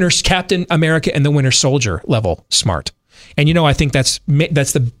Captain America and the Winter Soldier level smart. And I think that's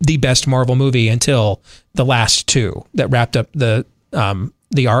the best Marvel movie until the last two that wrapped up the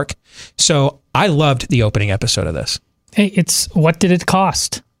arc. So I loved the opening episode of this. Hey, it's what did it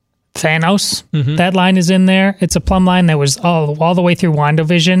cost? Thanos. Mm-hmm. That line is in there. It's a plumb line that was all the way through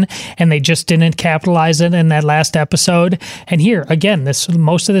WandaVision, and they just didn't capitalize it in that last episode. And here again,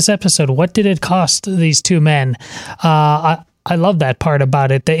 most of this episode, what did it cost these two men? I love that part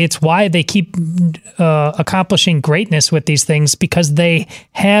about it. It's why they keep accomplishing greatness with these things, because they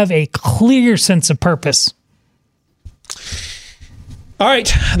have a clear sense of purpose. All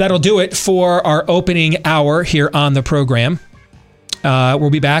right, that'll do it for our opening hour here on the program. We'll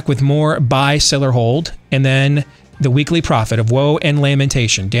be back with more Buy, Sell, or Hold, and then the weekly prophet of woe and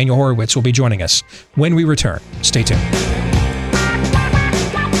lamentation. Daniel Horowitz will be joining us when we return. Stay tuned.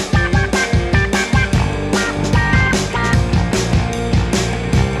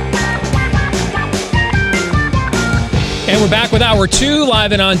 And we're back with Hour 2,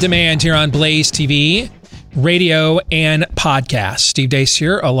 live and on demand here on Blaze TV, radio, and podcast. Steve Deace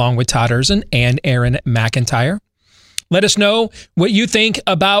here, along with Todd Erzin and Aaron McIntyre. Let us know what you think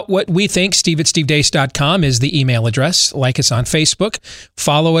about what we think. Steve@stevedeace.com is the email address. Like us on Facebook.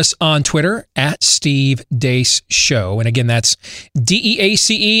 Follow us on Twitter @Steve Deace Show. And again, that's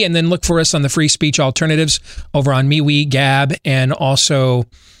DEACE. And then look for us on the free speech alternatives over on MeWe, Gab, and also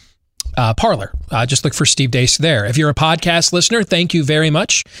Parler. Just look for Steve Deace there. If you're a podcast listener, thank you very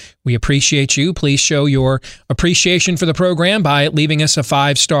much. We appreciate you. Please show your appreciation for the program by leaving us a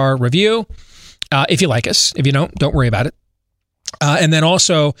 5-star review. If you like us. If you don't worry about it. And then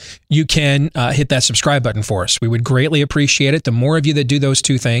also, you can hit that subscribe button for us. We would greatly appreciate it. The more of you that do those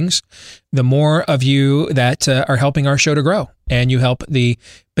two things, the more of you that are helping our show to grow. And you help the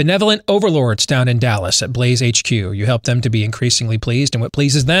benevolent overlords down in Dallas at Blaze HQ. You help them to be increasingly pleased. And what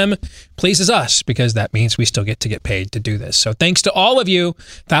pleases them pleases us, because that means we still get paid to do this. So thanks to all of you,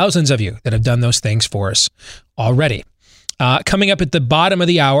 thousands of you that have done those things for us already. Coming up at the bottom of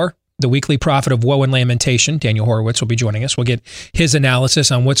the hour, the weekly prophet of woe and lamentation, Daniel Horowitz, will be joining us. We'll get his analysis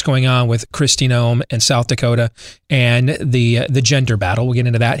on what's going on with Kristi, Noem, and South Dakota and the gender battle. We'll get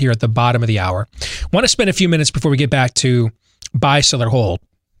into that here at the bottom of the hour. I want to spend a few minutes before we get back to Buy, Sell, or Hold.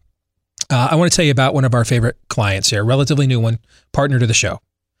 I want to tell you about one of our favorite clients here, a relatively new one, partner to the show.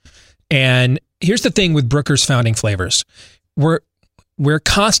 And here's the thing with Brooker's Founding Flavors. We're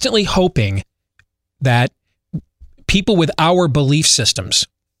constantly hoping that people with our belief systems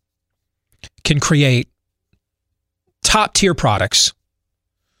can create top tier products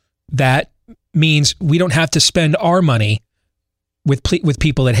that means we don't have to spend our money with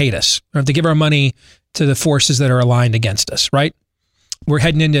people that hate us. We don't have to give our money to the forces that are aligned against us, right? We're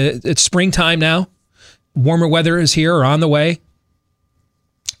heading it's springtime now. Warmer weather is here or on the way.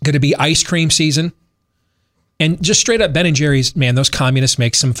 Going to be ice cream season. And just straight up, Ben & Jerry's, man, those communists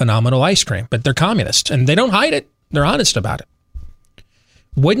make some phenomenal ice cream, but they're communists and they don't hide it. They're honest about it.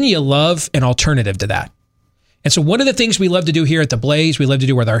 Wouldn't you love an alternative to that? And so one of the things we love to do here at The Blaze, we love to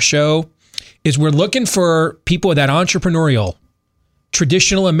do with our show, is we're looking for people with that entrepreneurial,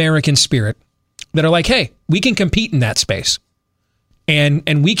 traditional American spirit that are like, hey, we can compete in that space.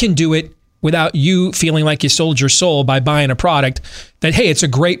 And we can do it without you feeling like you sold your soul by buying a product that, hey, it's a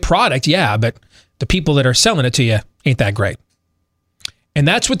great product, yeah, but the people that are selling it to you ain't that great. And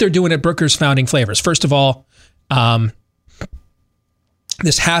that's what they're doing at Brooker's Founding Flavors. First of all,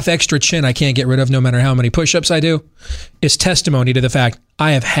 this half extra chin I can't get rid of no matter how many push-ups I do, is testimony to the fact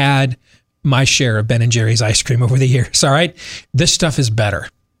I have had my share of Ben & Jerry's ice cream over the years. All right. This stuff is better.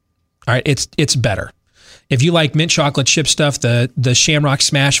 All right. It's better. If you like mint chocolate chip stuff, the Shamrock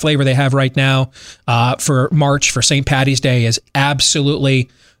Smash flavor they have right now for March, for St. Patty's Day, is absolutely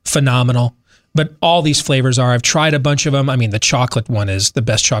phenomenal. But all these flavors are. I've tried a bunch of them. I mean, the chocolate one is the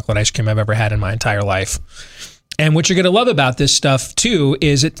best chocolate ice cream I've ever had in my entire life. And what you're going to love about this stuff, too,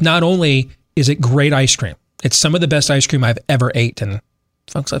 is it not only is it great ice cream, it's some of the best ice cream I've ever ate. And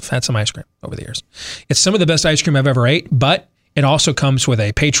folks, I've had some ice cream over the years. It's some of the best ice cream I've ever ate, but it also comes with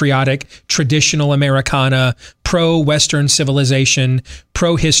a patriotic, traditional Americana, pro-Western civilization,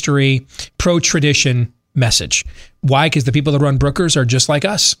 pro-history, pro-tradition message. Why? Because the people that run Brooker's are just like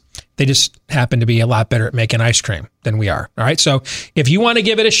us. They just happen to be a lot better at making ice cream than we are. All right. So if you want to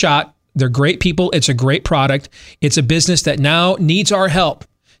give it a shot, they're great people. It's a great product. It's a business that now needs our help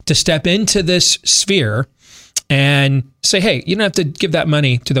to step into this sphere and say, hey, you don't have to give that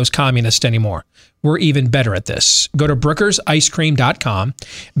money to those communists anymore. We're even better at this. Go to brookersicecream.com,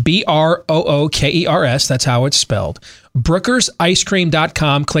 BROOKERS, that's how it's spelled.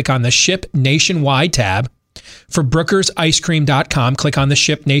 brookersicecream.com, click on the Ship Nationwide tab. For brookersicecream.com, click on the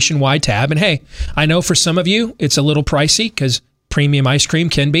Ship Nationwide tab. And hey, I know for some of you, it's a little pricey because premium ice cream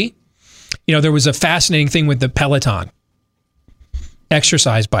can be. You know, there was a fascinating thing with the Peloton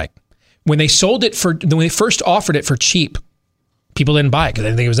exercise bike. When they first offered it for cheap, people didn't buy it because they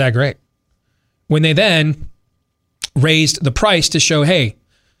didn't think it was that great. When they then raised the price to show, hey,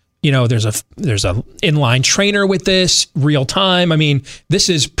 you know, there's a inline trainer with this, real time. I mean, this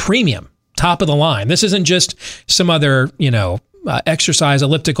is premium, top of the line. This isn't just some other, exercise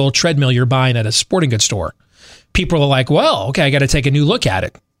elliptical treadmill you're buying at a sporting goods store. People are like, well, okay, I got to take a new look at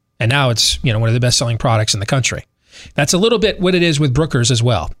it. And now it's, one of the best selling products in the country. That's a little bit what it is with Brooker's as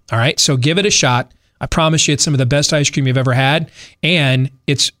well. All right. So give it a shot. I promise you it's some of the best ice cream you've ever had. And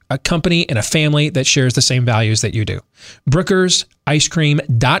it's a company and a family that shares the same values that you do.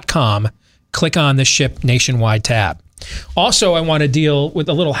 brookersicecream.com. Click on the Ship Nationwide tab. Also, I want to deal with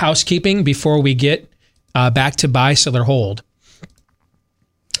a little housekeeping before we get back to buy, sell, or hold.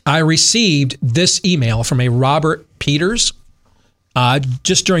 I received this email from a Robert Peters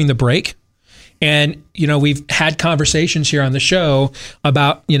just during the break. And, we've had conversations here on the show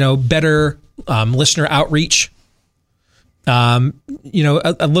about, better listener outreach, a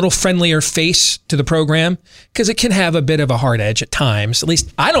little friendlier face to the program, because it can have a bit of a hard edge at times. At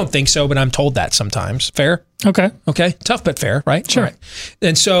least I don't think so, but I'm told that sometimes. Fair? Okay. Tough, but fair, right? Sure. Right.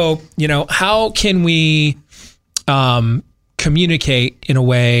 And so, how can we communicate in a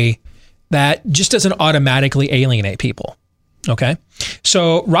way that just doesn't automatically alienate people? Okay.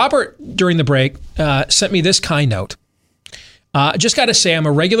 So Robert, during the break, sent me this kind note. Just got to say, I'm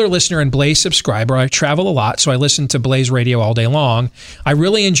a regular listener and Blaze subscriber. I travel a lot, so I listen to Blaze Radio all day long. I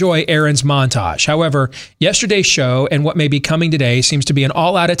really enjoy Aaron's montage. However, yesterday's show and what may be coming today seems to be an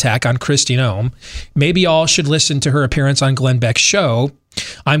all-out attack on Kristi Noem. Maybe all should listen to her appearance on Glenn Beck's show.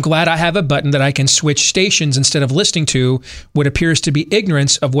 I'm glad I have a button that I can switch stations instead of listening to what appears to be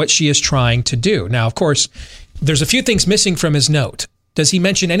ignorance of what she is trying to do. Now, of course, there's a few things missing from his note. Does he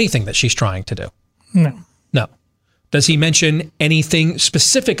mention anything that she's trying to do? No. Does he mention anything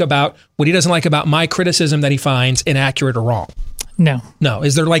specific about what he doesn't like about my criticism that he finds inaccurate or wrong? No.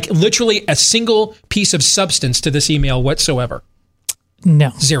 Is there literally a single piece of substance to this email whatsoever?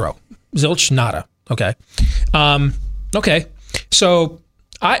 No. Zero. Zilch, nada. Okay. Okay. So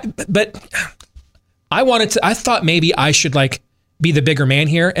I thought maybe I should be the bigger man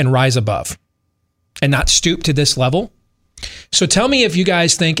here and rise above and not stoop to this level. So tell me if you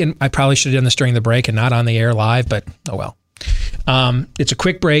guys think, and I probably should have done this during the break and not on the air live, but oh well. It's a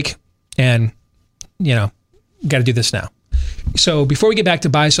quick break and, got to do this now. So before we get back to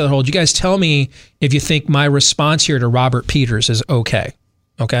buy, sell, or hold, you guys tell me if you think my response here to Robert Peters is okay.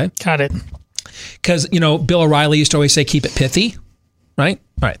 Okay? Got it. Because, Bill O'Reilly used to always say, keep it pithy, right?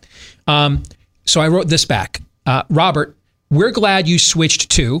 All right. So I wrote this back. Robert, we're glad you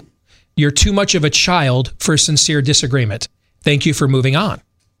switched to. You're too much of a child for sincere disagreement. Thank you for moving on.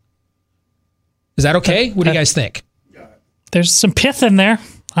 Is that okay? What do you guys think? There's some pith in there.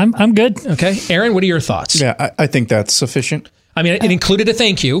 I'm good. Okay. Aaron, what are your thoughts? Yeah, I think that's sufficient. I mean, it included a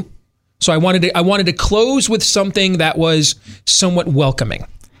thank you. So I wanted to close with something that was somewhat welcoming,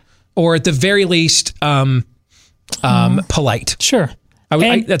 or at the very least, polite. Sure.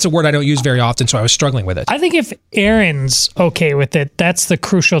 That's a word I don't use very often, so I was struggling with it. I think if Aaron's okay with it, that's the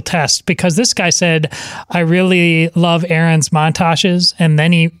crucial test, because this guy said, I really love Aaron's montages, and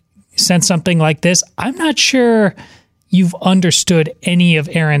then he sent something like this. I'm not sure you've understood any of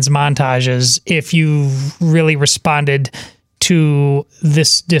Aaron's montages if you really responded to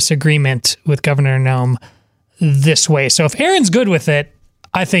this disagreement with Governor Noem this way. So if Aaron's good with it,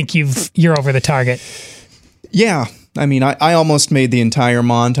 I think you're over the target. Yeah. I mean, I almost made the entire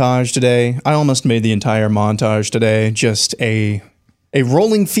montage today. Just a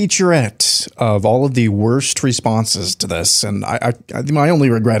rolling featurette of all of the worst responses to this. And my only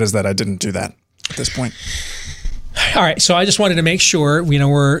regret is that I didn't do that at this point. All right. So I just wanted to make sure,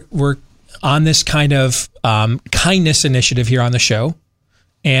 we're on this kind of kindness initiative here on the show.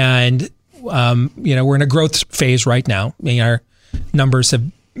 And, we're in a growth phase right now. I mean, our numbers have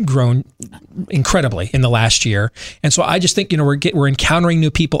grown incredibly in the last year. And so I just think, we're encountering new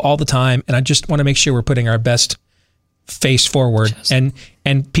people all the time. And I just want to make sure we're putting our best face forward and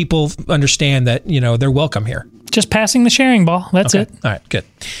people understand that, they're welcome here. Just passing the sharing ball. That's it. All right, good.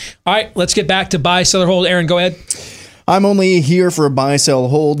 All right, let's get back to buy, sell, or hold. Aaron, go ahead. I'm only here for a buy, sell,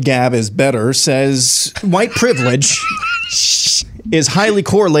 hold. Gab is better. Says white privilege is highly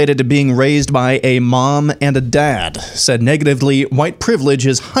correlated to being raised by a mom and a dad. Said negatively, white privilege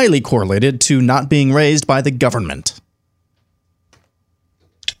is highly correlated to not being raised by the government.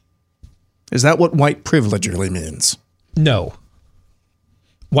 Is that what white privilege really means? No.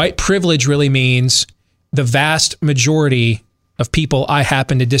 White privilege really means the vast majority of people I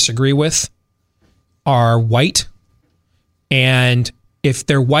happen to disagree with are white. And if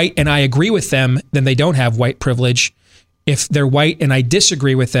they're white and I agree with them, then they don't have white privilege. If they're white and I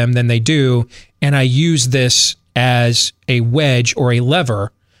disagree with them, then they do. And I use this as a wedge or a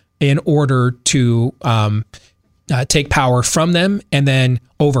lever in order to take power from them and then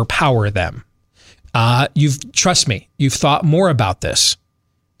overpower them. Trust me, you've thought more about this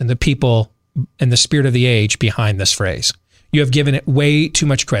than the people and the spirit of the age behind this phrase. You have given it way too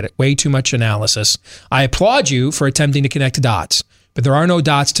much credit, way too much analysis. I applaud you for attempting to connect dots, but there are no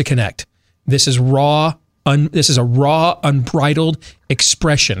dots to connect. This is raw. This is a raw, unbridled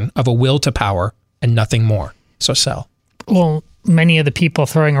expression of a will to power and nothing more. So sell. Well, many of the people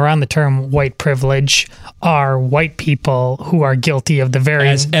throwing around the term white privilege are white people who are guilty of the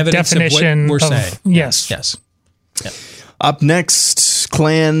very definition of what we're saying. Yes. Yeah. Up next,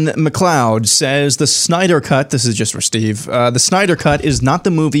 Clan McLeod says the Snyder Cut, this is just for Steve, the Snyder Cut is not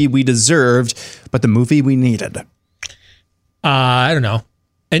the movie we deserved, but the movie we needed. I don't know.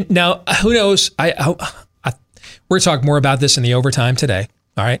 And now, who knows? We're going to talk more about this in the overtime today.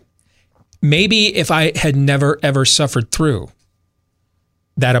 All right. Maybe if I had never, ever suffered through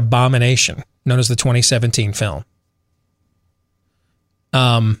that abomination known as the 2017 film,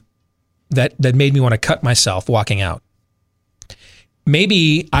 that made me want to cut myself walking out.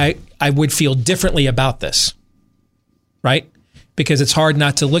 Maybe I would feel differently about this, right? Because it's hard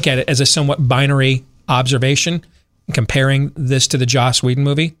not to look at it as a somewhat binary observation, comparing this to the Joss Whedon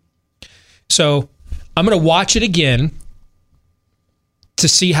movie. So I'm going to watch it again to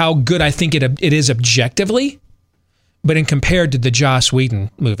see how good I think it is objectively. But in compared to the Joss Whedon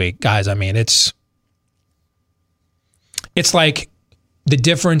movie, guys, I mean, it's like the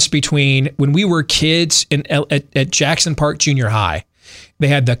difference between when we were kids at Jackson Park Junior High. They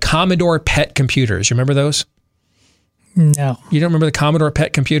had the Commodore PET computers. You remember those? No. You don't remember the Commodore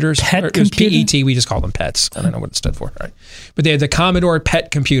PET computers? PET It was computer? PET. We just called them PETs. I don't know what it stood for. Right. But they had the Commodore PET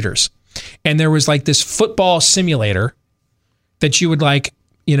computers. And there was like this football simulator that you would like,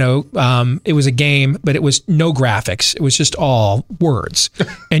 it was a game, but it was no graphics. It was just all words.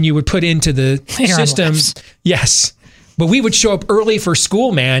 And you would put into the system. Yes. But we would show up early for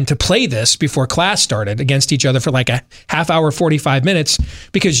school, man, to play this before class started against each other for like a half hour, 45 minutes,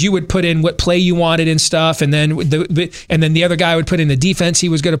 because you would put in what play you wanted and stuff. And then the other guy would put in the defense he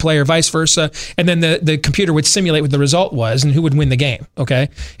was going to play or vice versa. And then the computer would simulate what the result was and who would win the game. Okay.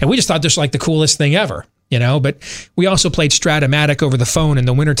 And we just thought this was like the coolest thing ever, but we also played Stratomatic over the phone in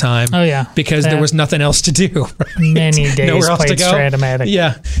the wintertime. Oh yeah. Because there was nothing else to do. Right? Many days Nowhere else played to go. Stratomatic.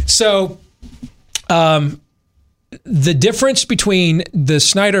 Yeah. So, the difference between the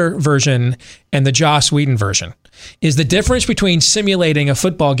Snyder version and the Joss Whedon version is the difference between simulating a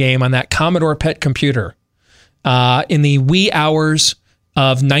football game on that Commodore PET computer in the wee hours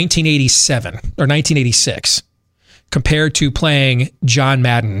of 1987 or 1986 compared to playing John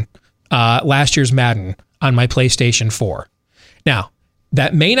Madden, last year's Madden, on my PlayStation 4. Now,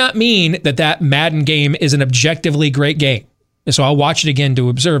 that may not mean that Madden game is an objectively great game. So I'll watch it again to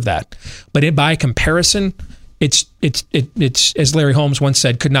observe that. But by comparison, it's as Larry Holmes once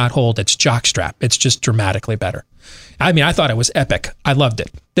said, could not hold its jockstrap. It's just dramatically better. I mean, I thought it was epic. I loved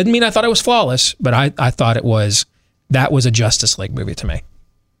it. Didn't mean I thought it was flawless, but I thought that was a Justice League movie to me.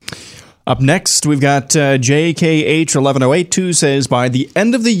 Up next, we've got JKH11082 says by the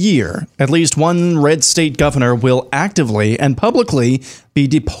end of the year, at least one red state governor will actively and publicly be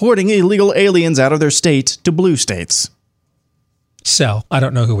deporting illegal aliens out of their state to blue states. Sell. I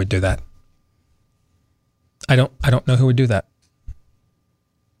don't know who would do that. I don't know who would do that.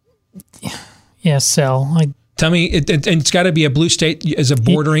 Yeah, sell. Tell me, it's got to be a blue state as a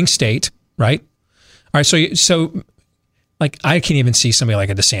bordering state, right? All right, so like I can't even see somebody like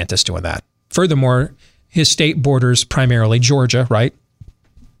a DeSantis doing that. Furthermore, his state borders primarily Georgia, right?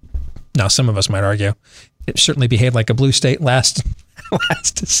 Now, some of us might argue it certainly behaved like a blue state last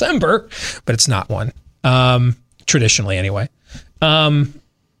December, but it's not one, traditionally anyway.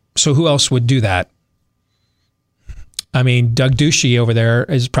 So who else would do that? I mean, Doug Ducey over there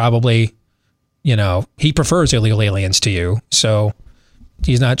is probably, he prefers illegal aliens to you, so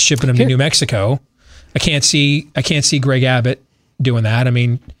he's not shipping them to New Mexico. I can't see Greg Abbott doing that. I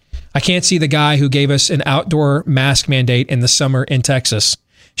mean, I can't see the guy who gave us an outdoor mask mandate in the summer in Texas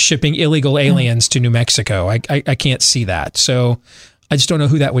shipping illegal aliens to New Mexico. I can't see that. So I just don't know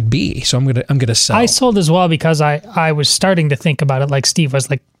who that would be. So I'm gonna sell. I sold as well because I was starting to think about it like Steve was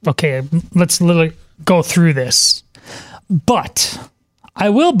like, okay, let's literally go through this. But I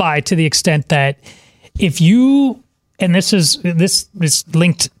will buy to the extent that if you, and this is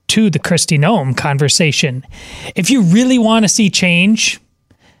linked to the Kristi Noem conversation. If you really want to see change,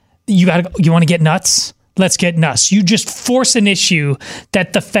 you want to get nuts? Let's get nuts. You just force an issue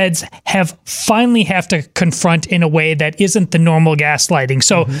that the feds finally have to confront in a way that isn't the normal gaslighting.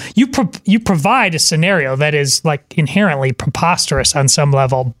 So you provide a scenario that is like inherently preposterous on some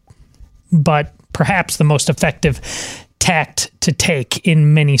level, but perhaps the most effective tact to take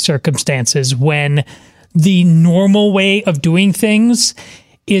in many circumstances when the normal way of doing things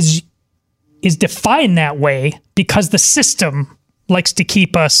is defined that way because the system likes to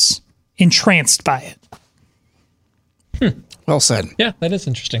keep us entranced by it. Well said. Yeah, that is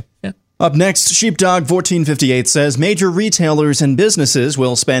interesting. Yeah. Up next, Sheepdog1458 says major retailers and businesses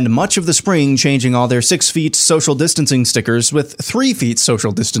will spend much of the spring changing all their 6 feet social distancing stickers with 3 feet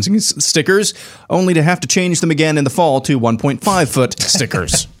social distancing stickers, only to have to change them again in the fall to 1.5 foot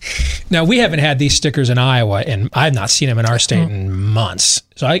stickers. Now, we haven't had these stickers in Iowa, and I've not seen them in our state in months.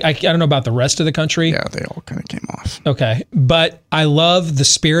 So I don't know about the rest of the country. Yeah, they all kind of came off. Okay. But I love the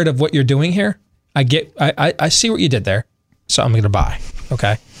spirit of what you're doing here. I see what you did there. So I'm going to buy.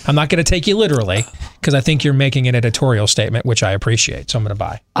 Okay. I'm not going to take you literally because I think you're making an editorial statement, which I appreciate. So I'm going to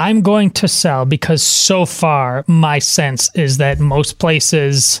buy. I'm going to sell because so far my sense is that most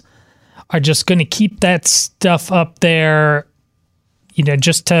places are just going to keep that stuff up there,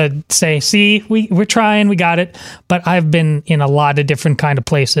 just to say, see, we're trying, we got it. But I've been in a lot of different kind of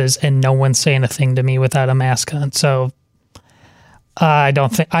places and no one's saying a thing to me without a mask on. So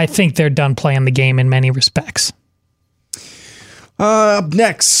I think they're done playing the game in many respects. Up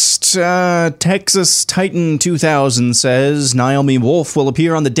next, Texas Titan 2000 says Naomi Wolf will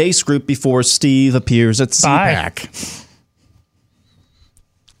appear on the Dace Group before Steve appears at CPAC.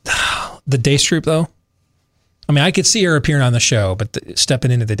 The Dace Group, though? I mean, I could see her appearing on the show, but stepping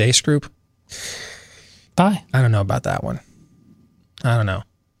into the Dace Group? Bye. I don't know about that one. I don't know.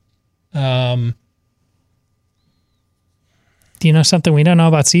 Do you know something we don't know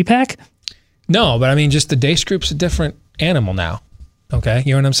about CPAC? No, but I mean, just the Dace Group's a different animal now. Okay,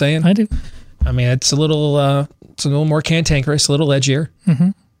 you know what I'm saying? I do. I mean, it's a little more cantankerous, a little edgier.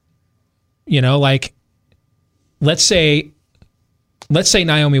 Mm-hmm. Like, let's say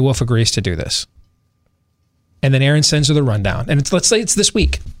Naomi Wolf agrees to do this, and then Aaron sends her the rundown, and let's say it's this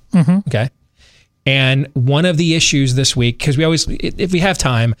week. Mm-hmm. Okay, and one of the issues this week, because we always, if we have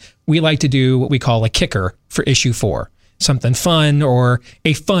time, we like to do what we call a kicker for issue 4. Something fun or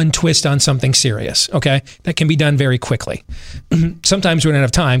a fun twist on something serious, okay? That can be done very quickly. Sometimes we don't have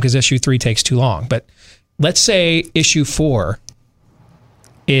time because issue 3 takes too long. But let's say issue 4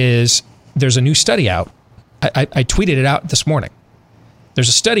 is, there's a new study out. I tweeted it out this morning. There's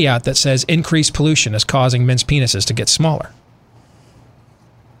a study out that says increased pollution is causing men's penises to get smaller.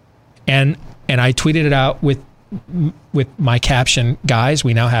 And I tweeted it out with my caption, guys,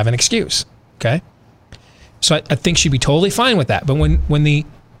 we now have an excuse, okay? So I think she'd be totally fine with that. But when the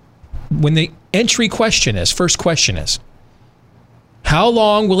first question is, how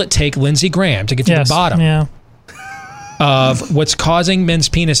long will it take Lindsey Graham to get to the bottom of what's causing men's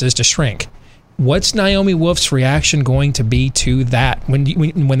penises to shrink? What's Naomi Wolf's reaction going to be to that when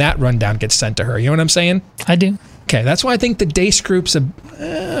that rundown gets sent to her? You know what I'm saying? I do. Okay, that's why I think the Dace Group's I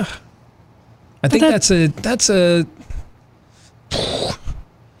think that's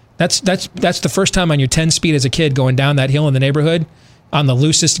the first time on your 10 speed as a kid going down that hill in the neighborhood on the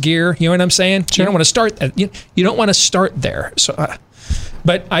loosest gear. You know what I'm saying? Sure. You don't want to start. You don't want to start there. So,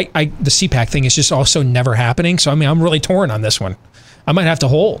 but the CPAC thing is just also never happening. So I mean, I'm really torn on this one. I might have to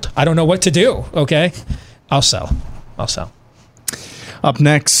hold. I don't know what to do. Okay, I'll sell. Up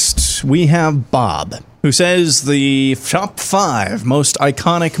next, we have Bob, who says the top 5 most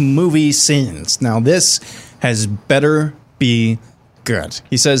iconic movie scenes. Now, this has better be good.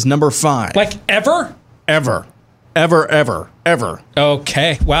 He says number 5. Like ever? Ever.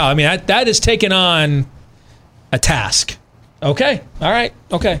 Okay. Wow. I mean, that is taking on a task. Okay. All right.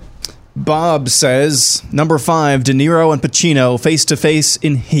 Okay. Bob says number 5, De Niro and Pacino face to face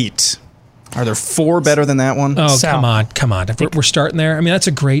in Heat. Are there 4 better than that one? Oh, come on. If we're starting there. I mean, that's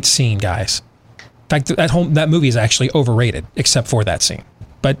a great scene, guys. In fact, that movie is actually overrated, except for that scene.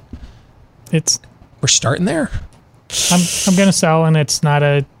 But we're starting there. I'm going to sell, and it's not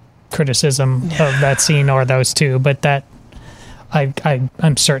a criticism of that scene or those two, but that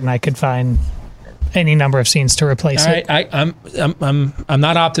I'm certain I could find any number of scenes to replace it. I'm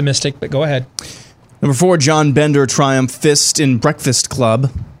not optimistic, but go ahead. Number 4, John Bender triumph fist in Breakfast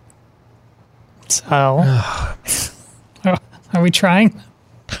Club. So, are we trying?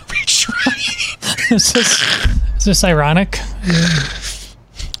 Is this ironic?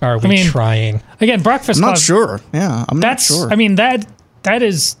 Are we trying? Again, Breakfast Club. I'm not sure. Yeah, I'm not sure. I mean, that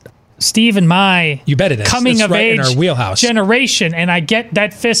is Steve and my you bet it is. coming of age in our wheelhouse generation, and I get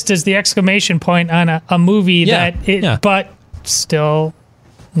that fist as the exclamation point on a movie but still,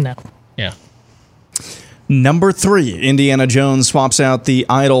 no. Yeah. Number 3, Indiana Jones swaps out the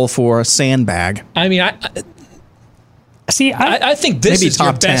idol for a sandbag. I mean, I think this is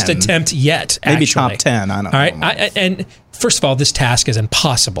your best attempt yet. Actually. Maybe top 10. I don't know. All right. And first of all, this task is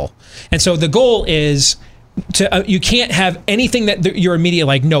impossible. And so the goal is to you can't have anything that you're immediately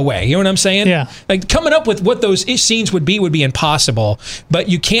like, no way. You know what I'm saying? Yeah. Like coming up with what those scenes would be impossible. But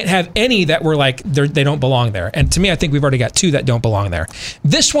you can't have any that were like they don't belong there. And to me, I think we've already got 2 that don't belong there.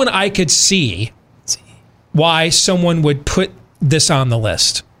 This one I could see why someone would put this on the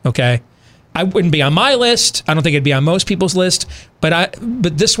list. Okay. I wouldn't be on my list. I don't think it'd be on most people's list, but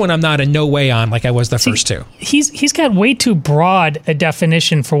this one I'm not a no way on like I was the first 2. He's got way too broad a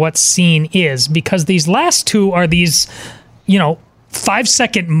definition for what scene is, because these last 2 are these,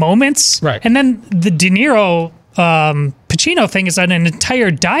 5-second moments. Right. And then the De Niro Pacino thing is an entire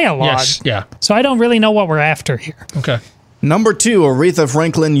dialogue. Yes. Yeah. So I don't really know what we're after here. Okay. Number 2, Aretha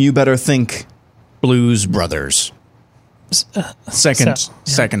Franklin, You Better Think, Blues Brothers.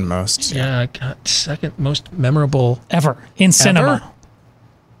 Second most. Yeah, second most memorable ever in cinema. Ever?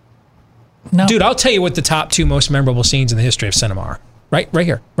 No, dude, I'll tell you what the top 2 most memorable scenes in the history of cinema are. Right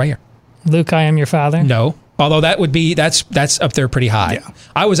here. Luke, I Am Your Father. No, although that's up there pretty high. Yeah.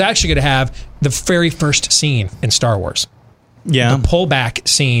 I was actually going to have the very first scene in Star Wars. Yeah, the pullback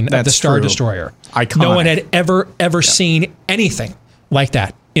scene of the Star Destroyer. Iconic. No one had ever seen anything like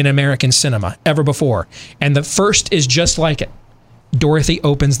that in American cinema ever before. And the first is just like it. Dorothy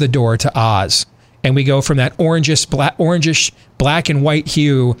opens the door to Oz. And we go from that orangish black and white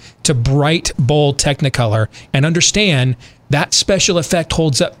hue to bright, bold Technicolor. And understand that special effect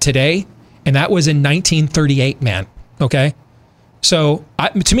holds up today. And that was in 1938, man. Okay? So,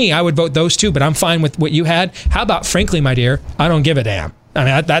 to me, I would vote those 2, but I'm fine with what you had. How about Frankly, My Dear? I don't give a damn. I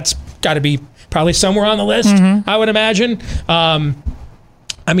mean, that's got to be probably somewhere on the list, I would imagine.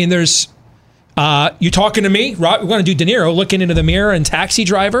 I mean, there's, you talking to me? We're going to do De Niro looking into the mirror and Taxi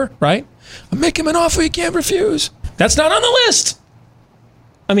Driver, right? I'm making him an offer he can't refuse. That's not on the list.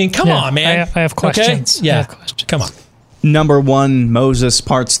 I mean, come on, man. I have questions. Okay? Yeah, I have questions. Come on. Number 1, Moses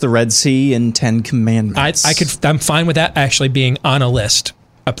parts the Red Sea in 10 Commandments. I'm fine with that actually being on a list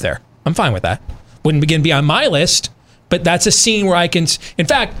up there. I'm fine with that. Wouldn't begin to be on my list, but that's a scene where I can, in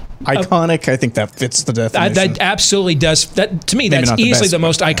fact, iconic. I think that fits the definition. That absolutely does. That to me, Maybe that's easily the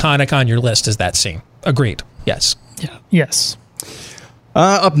most yeah. iconic on your list. Is that scene? Agreed. Yes. Yeah. Yes.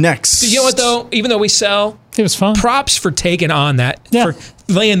 Up next. You know what though? Even though we sell, it was fun. Props for taking on that. Yeah.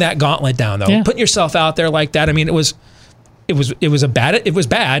 For laying that gauntlet down though. Yeah. Putting yourself out there like that. I mean, it was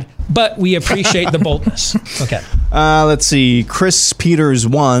bad, but we appreciate the boldness. Okay. Let's see. Chris Peters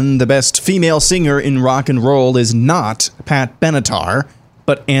won. The best female singer in rock and roll is not Pat Benatar,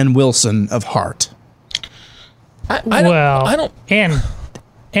 but Ann Wilson of Heart. Ann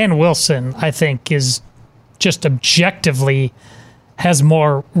Wilson, I think, is just objectively has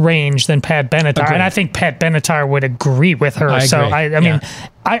more range than Pat Benatar. Agreed. And I think Pat Benatar would agree with her. I mean,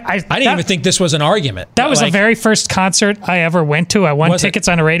 I didn't even think this was an argument. That was the very first concert I ever went to. I won tickets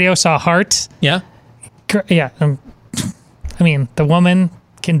on the radio, saw Heart. Yeah? Yeah. I mean, the woman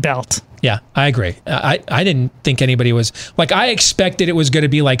can belt. Yeah, I agree. I didn't think anybody was like, I expected it was going to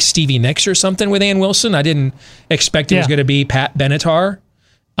be like Stevie Nicks or something with Ann Wilson. I didn't expect it was going to be Pat Benatar.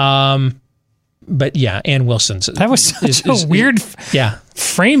 But yeah, Ann Wilson's. That was such a weird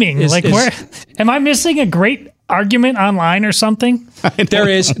framing. Where am I missing a great argument online or something? There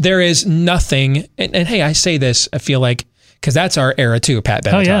is nothing. And hey, I say this, I feel like, because that's our era too, Pat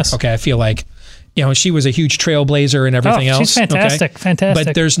Benatar. Oh, yes. Okay, I feel like, she was a huge trailblazer and everything else. She's fantastic, fantastic.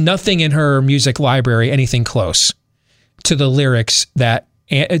 But there's nothing in her music library anything close to the lyrics and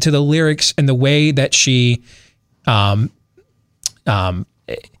the way that she, the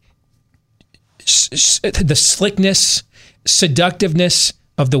slickness, seductiveness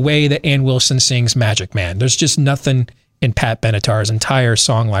of the way that Ann Wilson sings Magic Man. There's just nothing in Pat Benatar's entire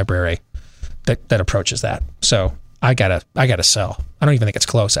song library that approaches that. So I gotta sell. I don't even think it's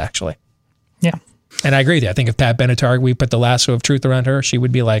close, actually. Yeah. And I agree with you. I think if Pat Benatar, we put the lasso of truth around her, she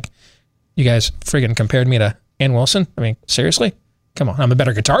would be like, you guys friggin' compared me to Ann Wilson? I mean, seriously? Come on. I'm a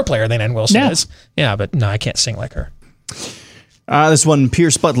better guitar player than Ann Wilson is. Yeah, but no, I can't sing like her. This one,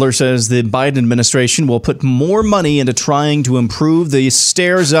 Pierce Butler says the Biden administration will put more money into trying to improve the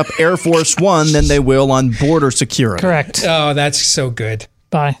stairs up Air Force One than they will on border security. Correct. Oh, that's so good.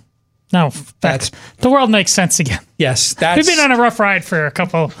 Bye. No, the world makes sense again. Yes. We've been on a rough ride for a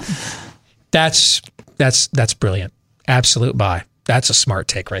couple. That's brilliant. Absolute buy. That's a smart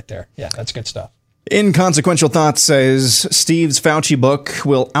take right there. Yeah, that's good stuff. Inconsequential Thoughts says Steve's Fauci book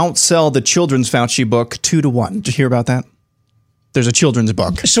will outsell the children's Fauci book 2-1. Did you hear about that? There's a children's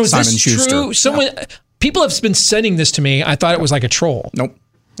book. So is Simon this Schuster. true? People have been sending this to me. I thought it was like a troll. Nope.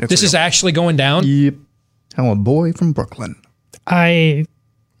 This is actually going down? Yep. How a boy from Brooklyn. I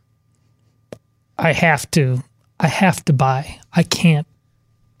have to buy. I can't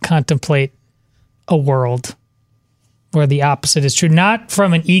contemplate a world where the opposite is true. Not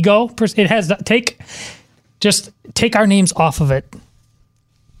from an ego. It has take our names off of it.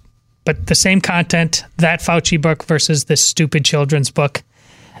 But the same content, that Fauci book versus this stupid children's book,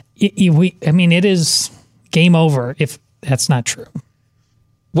 it is game over if that's not true.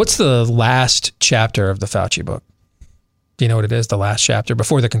 What's the last chapter of the Fauci book? Do you know what it is? The last chapter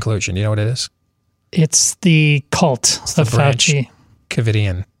before the conclusion. Do you know what it is? It's the cult of Fauci.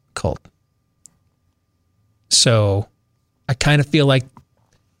 Covidian cult. So I kind of feel like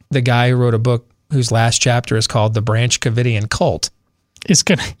the guy who wrote a book whose last chapter is called The Branch Covidian Cult. You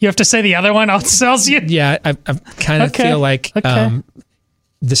have to say the other one outsells you? Yeah, I kind of feel like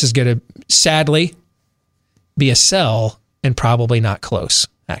this is going to sadly be a sell and probably not close,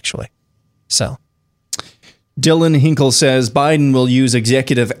 actually. Sell. Dylan Hinkle says Biden will use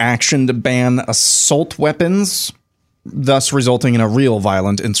executive action to ban assault weapons, thus resulting in a real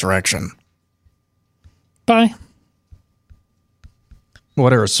violent insurrection. Bye.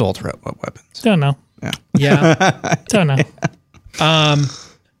 What are assault weapons? Don't know. Yeah. Don't know. I'm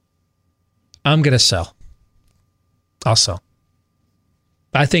going to sell. I'll sell.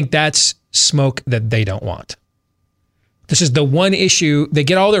 I think that's smoke that they don't want. This is the one issue. They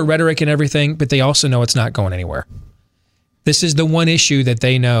get all their rhetoric and everything, but they also know it's not going anywhere. This is the one issue that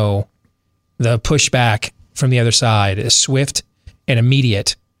they know the pushback from the other side is swift and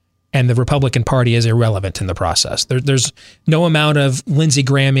immediate, and the Republican Party is irrelevant in the process. There's no amount of Lindsey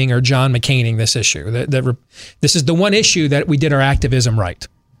Grahaming or John McCaining this issue. This is the one issue that we did our activism right.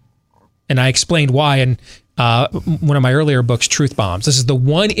 And I explained why in one of my earlier books, Truth Bombs. This is the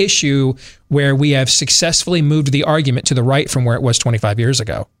one issue where we have successfully moved the argument to the right from where it was 25 years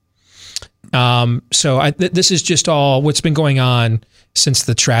ago. This is just all what's been going on since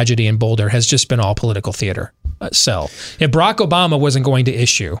the tragedy in Boulder has just been all political theater. If Barack Obama wasn't going to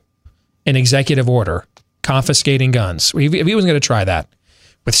issue an executive order confiscating guns, if he wasn't going to try that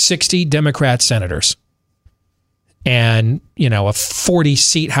with 60 Democrat senators and, a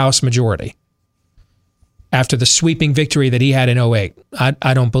 40-seat House majority after the sweeping victory that he had in 2008,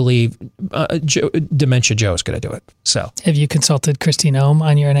 I don't believe Dementia Joe's going to do it. So, have you consulted Kristi Noem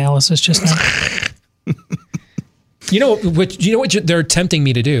on your analysis just now? You know what they're tempting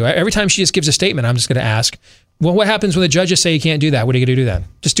me to do? Every time she just gives a statement, I'm just going to ask, well, what happens when the judges say you can't do that? What are you going to do then?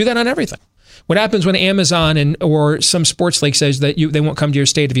 Just do that on everything. What happens when Amazon or some sports league says that they won't come to your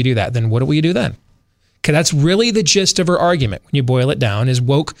state if you do that? Then what will you do then? Because that's really the gist of her argument. When you boil it down, is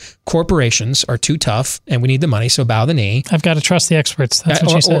woke corporations are too tough and we need the money, so bow the knee. I've got to trust the experts. That's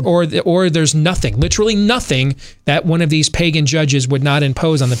what she said. Or there's nothing, literally nothing that one of these pagan judges would not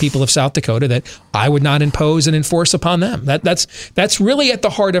impose on the people of South Dakota that I would not impose and enforce upon them. That's really at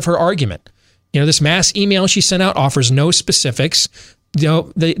the heart of her argument. This mass email she sent out offers no specifics.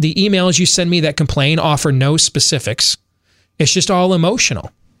 The emails you send me that complain offer no specifics. It's just all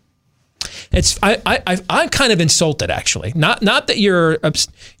emotional. I'm kind of insulted, actually. Not that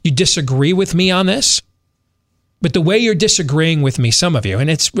you disagree with me on this, but the way you're disagreeing with me, some of you, and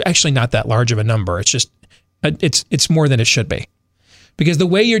it's actually not that large of a number. It's just it's more than it should be, because the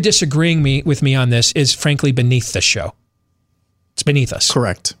way you're disagreeing with me on this is frankly beneath the show. It's beneath us.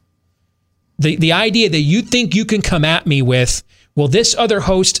 Correct. The idea that you think you can come at me with, well, this other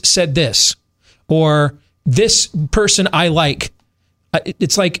host said this, or this person I like.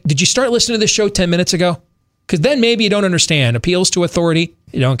 It's like, did you start listening to this show 10 minutes ago? Because then maybe you don't understand. Appeals to authority,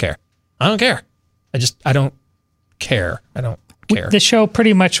 you don't care. I don't care. I don't care. I don't care. The show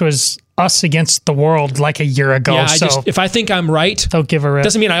pretty much was us against the world like a year ago. Yeah, so if I think I'm right, don't give a rip.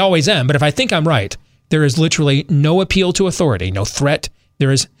 Doesn't mean I always am, but if I think I'm right, there is literally no appeal to authority, no threat.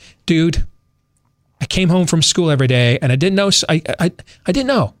 There is, dude, I came home from school every day and I didn't know. I didn't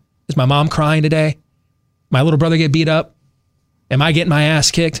know. Is my mom crying today? My little brother get beat up? Am I getting my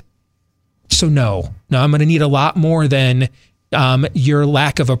ass kicked? So no, I'm going to need a lot more than your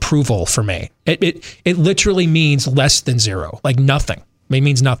lack of approval for me. It literally means less than zero, like nothing. It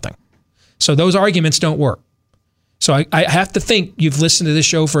means nothing. So those arguments don't work. So I have to think you've listened to this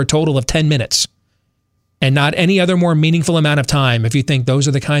show for a total of 10 minutes and not any other more meaningful amount of time if you think those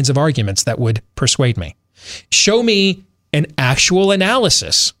are the kinds of arguments that would persuade me. Show me an actual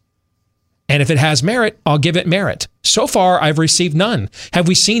analysis. And if it has merit, I'll give it merit. So far, I've received none. Have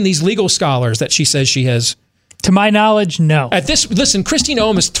we seen these legal scholars that she says she has? To my knowledge, no. Listen, Kristi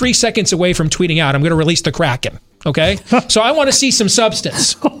Noem is 3 seconds away from tweeting out, I'm going to release the Kraken, okay? So I want to see some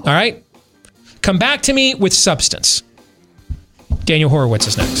substance, all right? Come back to me with substance. Daniel Horowitz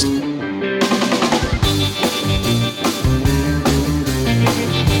is next.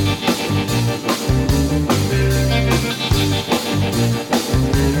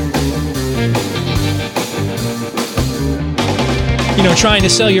 You know, trying to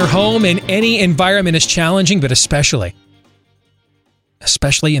sell your home in any environment is challenging, but especially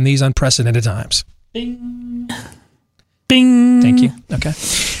in these unprecedented times. Bing. Bing. Thank you. Okay.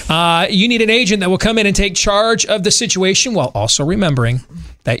 You need an agent that will come in and take charge of the situation while also remembering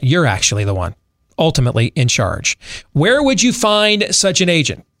that you're actually the one ultimately in charge. Where would you find such an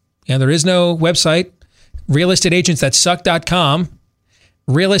agent? There is no website. realestateagentsthatsuck.com.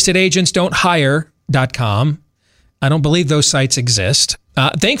 realestateagentsdon'thire.com. I don't believe those sites exist.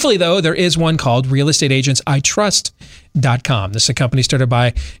 Thankfully, though, there is one called realestateagentsitrust.com. This is a company started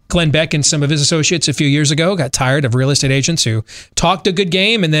by Glenn Beck and some of his associates a few years ago. Got tired of real estate agents who talked a good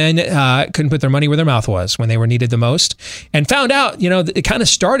game and then couldn't put their money where their mouth was when they were needed the most. And found out, it kind of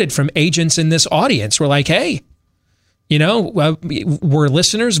started from agents in this audience. We're like, hey, we're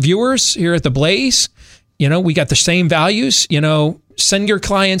listeners, viewers here at The Blaze. We got the same values. Send your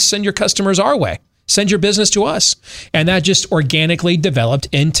clients, send your customers our way. Send your business to us. And that just organically developed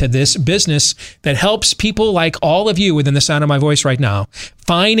into this business that helps people like all of you within the sound of my voice right now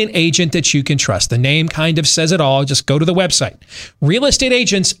find an agent that you can trust. The name kind of says it all. Just go to the website.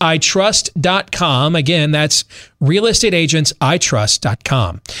 realestateagentsitrust.com. Again, that's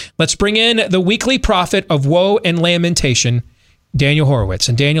realestateagentsitrust.com. Let's bring in the weekly prophet of woe and lamentation, Daniel Horowitz.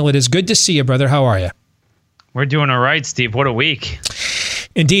 And Daniel, it is good to see you, brother. How are you? We're doing all right, Steve. What a week.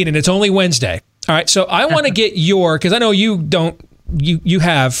 Indeed, and it's only Wednesday. All right, so I want to get because I know you don't, you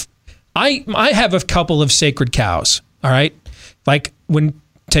have, I have a couple of sacred cows, all right? Like when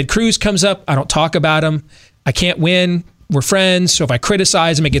Ted Cruz comes up, I don't talk about him. I can't win. We're friends. So if I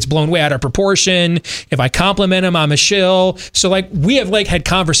criticize him, it gets blown way out of proportion. If I compliment him, I'm a shill. So we have had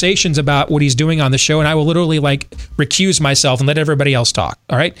conversations about what he's doing on the show, and I will literally recuse myself and let everybody else talk,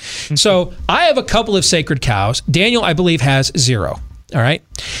 all right? So I have a couple of sacred cows. Daniel, I believe, has 0. All right.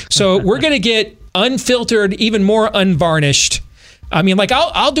 So we're going to get unfiltered, even more unvarnished. I mean,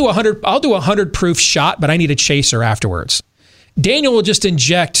 I'll do 100 proof shot, but I need a chaser afterwards. Daniel will just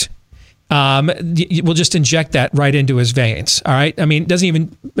inject that right into his veins. All right. I mean, doesn't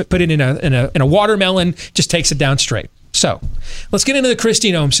even put it in a watermelon, just takes it down straight. So let's get into the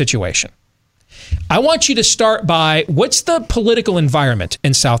Kristi Noem situation. I want you to start by what's the political environment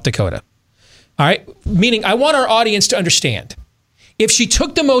in South Dakota? All right. Meaning I want our audience to understand. If she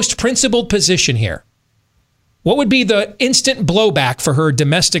took the most principled position here, what would be the instant blowback for her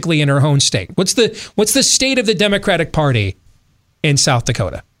domestically in her own state? What's the state of the Democratic Party in South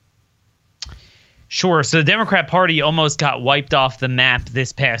Dakota? Sure. So the Democrat Party almost got wiped off the map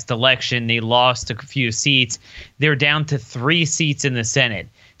this past election. They lost a few seats. They're down to 3 seats in the Senate.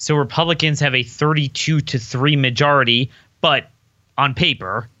 So Republicans have a 32-3 majority, but on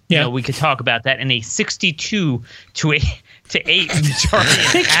paper, we could talk about that, and a 62-8 majority in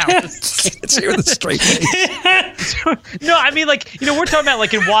the House. Let's hear the straight face. No, I mean, like, you know, we're talking about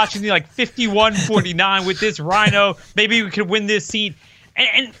like in Washington, like 51-49 with this rhino. Maybe we could win this seat.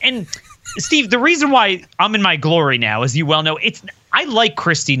 And Steve, the reason why I'm in my glory now, as you well know, I like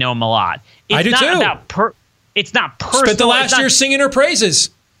Kristi Noem a lot. I do too. It's not personal. Spent the last year singing her praises.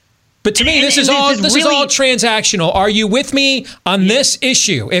 But to me, this is all transactional. Are you with me on this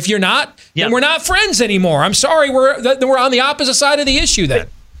issue? If you're not, then we're not friends anymore. I'm sorry, we're on the opposite side of the issue then.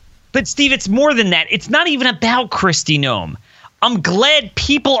 But Steve, it's more than that. It's not even about Kristi Noem. I'm glad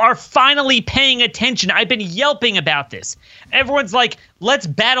people are finally paying attention. I've been yelping about this. Everyone's like, let's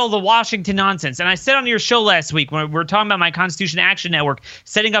battle the Washington nonsense. And I said on your show last week when we were talking about my Constitution Action Network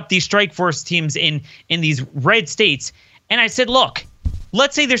setting up these strike force teams in these red states. And I said, look,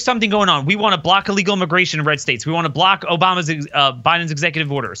 let's say there's something going on. We want to block illegal immigration in red states. We want to block Biden's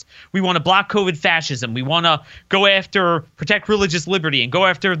executive orders. We want to block COVID fascism. We want to go after, protect religious liberty and go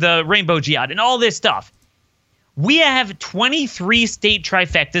after the rainbow jihad and all this stuff. We have 23 state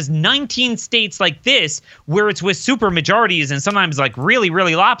trifectas, 19 states like this, where it's with super majorities and sometimes like really,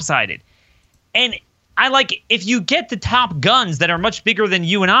 really lopsided. And I like, if you get the top guns that are much bigger than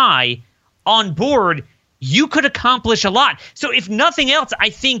you and I on board, you could accomplish a lot. So if nothing else, I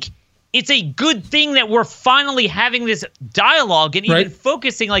think it's a good thing that we're finally having this dialogue and even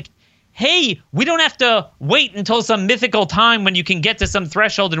focusing like, hey, we don't have to wait until some mythical time when you can get to some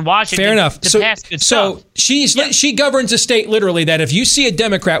threshold in Washington. Fair enough. To pass good stuff. She governs a state literally that if you see a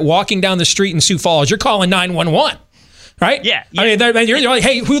Democrat walking down the street in Sioux Falls, you're calling 911. Right? Yeah. I mean, you're like,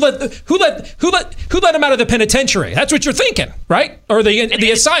 hey, who let him out of the penitentiary? That's what you're thinking, right? Or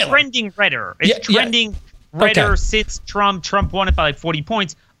the asylum. It's trending redder. It's trending redder since Trump won it by like 40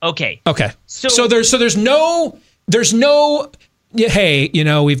 points. Okay. So there's no. Hey, you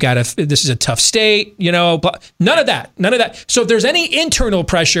know, this is a tough state, you know, but none of that. So if there's any internal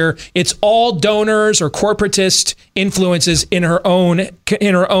pressure, it's all donors or corporatist influences in her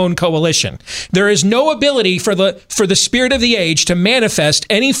own coalition. There is no ability for the spirit of the age to manifest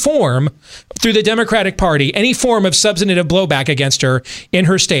any form through the Democratic Party, any form of substantive blowback against her in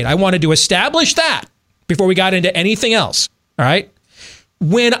her state. I wanted to establish that before we got into anything else. All right.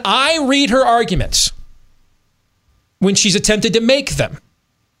 When I read her arguments, when she's attempted to make them,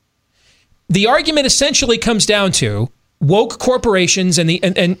 the argument essentially comes down to woke corporations and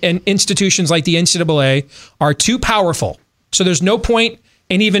institutions like the NCAA are too powerful. So there's no point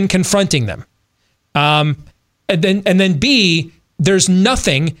in even confronting them. And then B, there's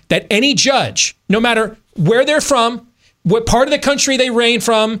nothing that any judge, no matter where they're from, what part of the country they reign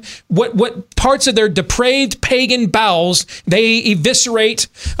from, what parts of their depraved pagan bowels they eviscerate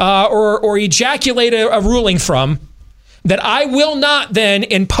or ejaculate a ruling from, that I will not then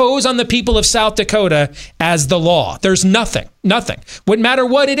impose on the people of South Dakota as the law. There's nothing. Wouldn't matter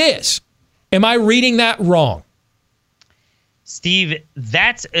what it is. Am I reading that wrong? Steve,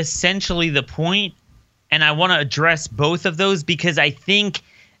 that's essentially the point, and I want to address both of those because I think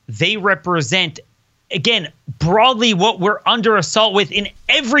they represent, again, broadly what we're under assault with in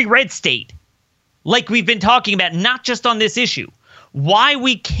every red state, like we've been talking about, not just on this issue. Why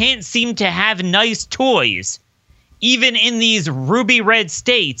we can't seem to have nice toys even in these ruby red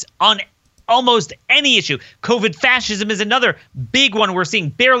states on almost any issue. COVID fascism is another big one. We're seeing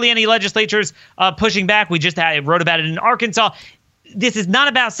barely any legislatures pushing back. We just wrote about it in Arkansas. This is not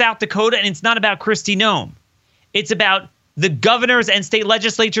about South Dakota, and it's not about Kristi Noem. It's about the governors and state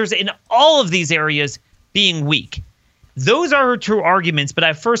legislatures in all of these areas being weak. Those are her true arguments, but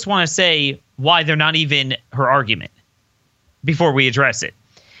I first want to say why they're not even her argument before we address it.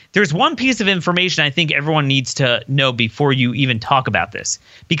 There's one piece of information I think everyone needs to know before you even talk about this,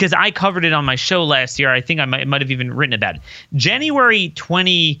 because I covered it on my show last year. I think I might have even written about it. January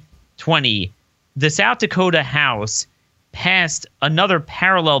 2020, the South Dakota House passed another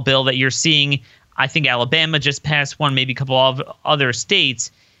parallel bill that you're seeing. I think Alabama just passed one, maybe a couple of other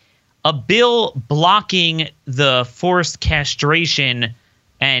states, a bill blocking the forced castration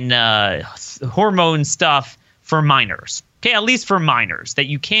and hormone stuff for minors. Okay, at least for minors, that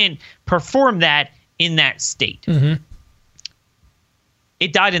you can't perform that in that state. Mm-hmm.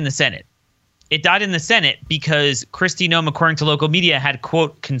 It died in the Senate. It died in the Senate because Kristi Noem, according to local media, had,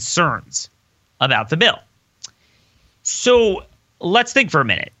 quote, concerns about the bill. So let's think for a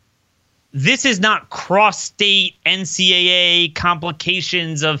minute. This is not cross-state NCAA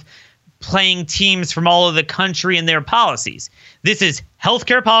complications of playing teams from all over the country and their policies. This is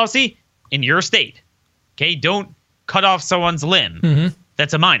healthcare policy in your state. Okay, don't cut off someone's limb. Mm-hmm.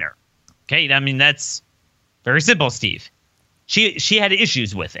 That's a minor. Okay, I mean, that's very simple, Steve. She had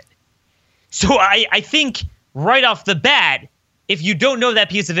issues with it. So I think right off the bat, if you don't know that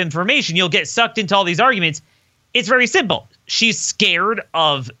piece of information, you'll get sucked into all these arguments. It's very simple. She's scared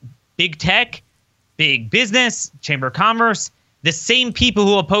of big tech, big business, Chamber of Commerce. The same people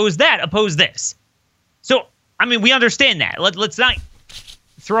who oppose that oppose this. So, I mean, we understand that. Let's not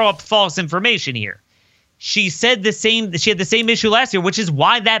throw up false information here. She said she had the same issue last year, which is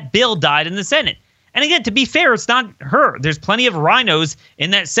why that bill died in the Senate. And again, to be fair, it's not her. There's plenty of rhinos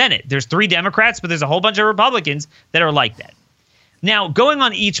in that Senate. There's 3 Democrats, but there's a whole bunch of Republicans that are like that. Now, going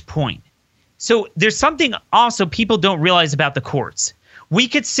on each point. So there's something also people don't realize about the courts. We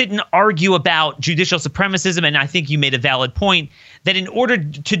could sit and argue about judicial supremacism, and I think you made a valid point that in order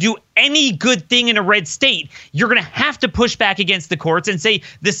to do any good thing in a red state, you're going to have to push back against the courts and say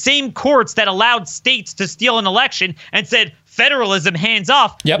the same courts that allowed states to steal an election and said federalism, hands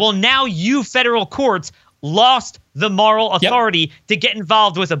off. Yep. Well, now you federal courts lost the moral authority to get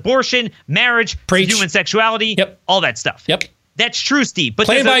involved with abortion, marriage, human sexuality, all that stuff. Yep. That's true, Steve. But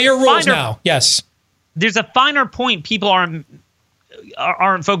play by your rules now. Yes. There's a finer point people aren't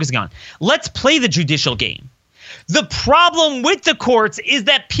focusing on. Let's play the judicial game. The problem with the courts is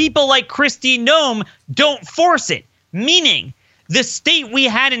that people like Kristi Noem don't force it. Meaning, the state we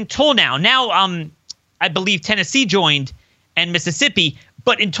had until now, I believe Tennessee joined and Mississippi,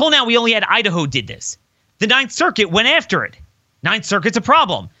 but until now we only had Idaho did this. The Ninth Circuit went after it. Ninth Circuit's a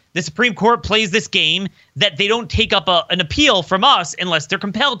problem. The Supreme Court plays this game that they don't take up an appeal from us unless they're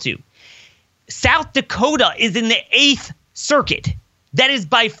compelled to. South Dakota is in the 8th Circuit. That is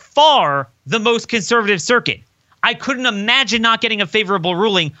by far the most conservative circuit. I couldn't imagine not getting a favorable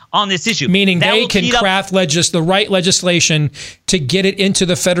ruling on this issue. Meaning they can craft the right legislation to get it into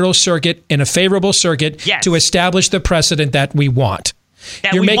the federal circuit in a favorable circuit to establish the precedent that we want.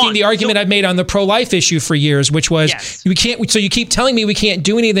 You're making the argument I've made on the pro-life issue for years, which was we can't. So you keep telling me we can't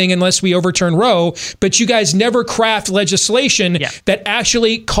do anything unless we overturn Roe, but you guys never craft legislation that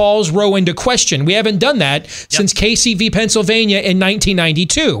actually calls Roe into question. We haven't done that since Casey v. Pennsylvania in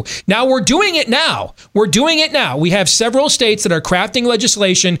 1992. Now we're doing it now. We have several states that are crafting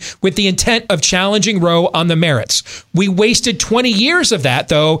legislation with the intent of challenging Roe on the merits. We wasted 20 years of that,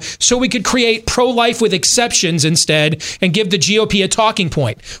 though, so we could create pro-life with exceptions instead and give the GOP a talking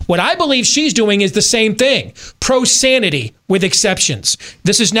point. What I believe she's doing is the same thing. Pro-sanity with exceptions.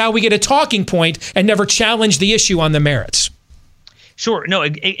 This is now we get a talking point and never challenge the issue on the merits. Sure. No,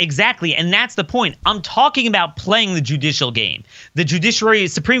 exactly. And that's the point. I'm talking about playing the judicial game. The judiciary,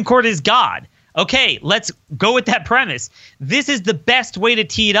 Supreme Court is God. Okay, let's go with that premise. This is the best way to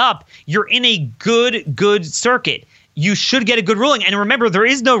tee it up. You're in a good circuit. You should get a good ruling. And remember, there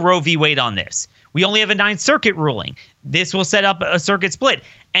is no Roe v. Wade on this. We only have a 9th Circuit ruling. This will set up a circuit split.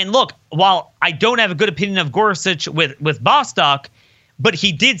 And look, while I don't have a good opinion of Gorsuch with Bostock, but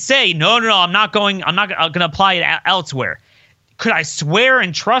he did say, no, I'm not going to apply it elsewhere. Could I swear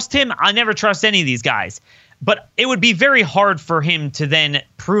and trust him? I never trust any of these guys. But it would be very hard for him to then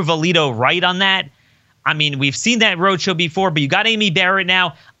prove Alito right on that. I mean, we've seen that roadshow before, but you got Amy Barrett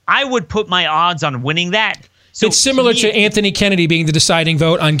now. I would put my odds on winning that. So it's similar to Anthony Kennedy being the deciding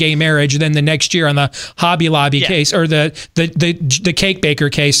vote on gay marriage, then the next year on the Hobby Lobby case or the cake baker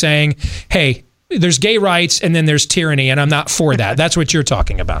case saying, hey, there's gay rights and then there's tyranny, and I'm not for that. That's what you're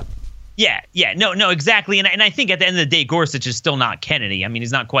talking about. Yeah. No, exactly. And I think at the end of the day, Gorsuch is still not Kennedy. I mean,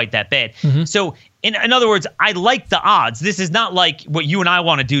 he's not quite that bad. Mm-hmm. So in other words, I like the odds. This is not like what you and I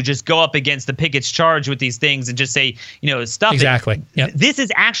want to do, just go up against the Pickett's charge with these things and just say, stuff exactly. Yep. This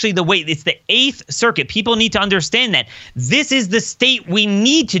is actually the way. It's the 8th Circuit. People need to understand that. This is the state we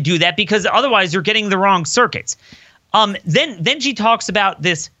need to do that because otherwise you're getting the wrong circuits. Then she talks about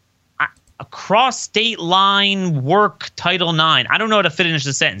this across state line work Title IX. I don't know how to finish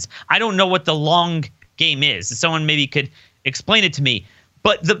the sentence. I don't know what the long game is. Someone maybe could explain it to me.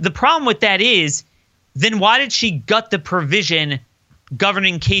 But the problem with that is, then why did she gut the provision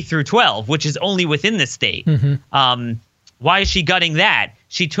governing K through 12, which is only within the state? Mm-hmm. Why is she gutting that?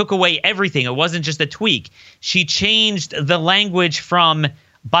 She took away everything. It wasn't just a tweak. She changed the language from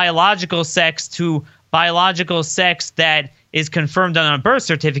biological sex to biological sex that is confirmed on a birth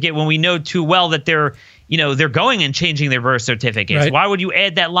certificate when we know too well that they're going and changing their birth certificates. Right. Why would you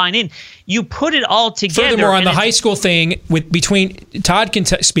add that line in? You put it all together. Furthermore, on the high school thing, between Todd can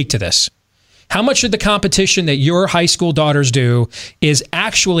speak to this. How much of the competition that your high school daughters do is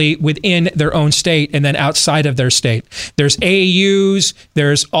actually within their own state and then outside of their state? There's AAUs,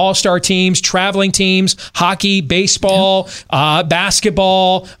 there's all-star teams, traveling teams, hockey, baseball,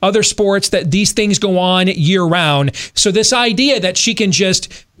 basketball, other sports, that these things go on year-round. So this idea that she can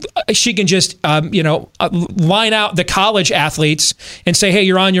just she can just, line out the college athletes and say, hey,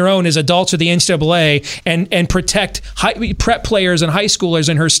 you're on your own as adults of the NCAA and protect prep players and high schoolers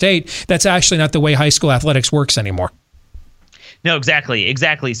in her state. That's actually not the way high school athletics works anymore. No,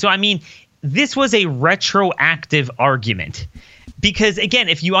 exactly. So, I mean, this was a retroactive argument because, again,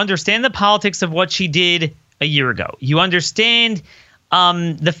 if you understand the politics of what she did a year ago, you understand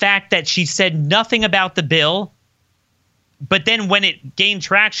the fact that she said nothing about the bill. But then when it gained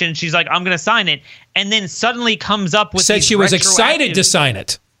traction, she's like, I'm going to sign it. And then suddenly comes up with said she was excited to sign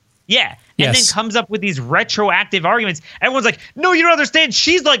it. Yeah. And then comes up with these retroactive arguments. Everyone's like, no, you don't understand.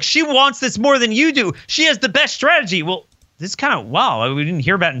 She's like, she wants this more than you do. She has the best strategy. Well, this is kind of, wow, we didn't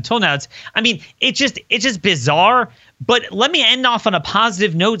hear about it until now. It's just bizarre. But let me end off on a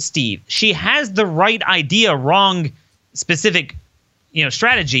positive note, Steve. She has the right idea, wrong specific,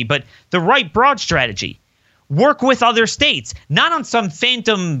 strategy, but the right broad strategy. Work with other states, not on some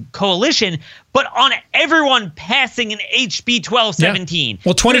phantom coalition, but on everyone passing an HB 1217. Yeah.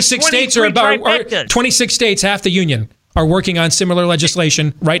 Well, 26 states are 26 states, half the union, are working on similar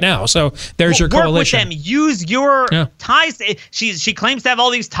legislation right now. So there's your coalition. Work with them. Use your ties. She claims to have all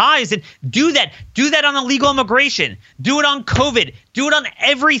these ties, and do that. Do that on illegal immigration. Do it on COVID. Do it on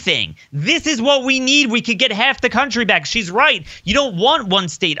everything. This is what we need. We could get half the country back. She's right. You don't want one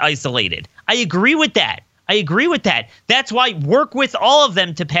state isolated. I agree with that. That's why work with all of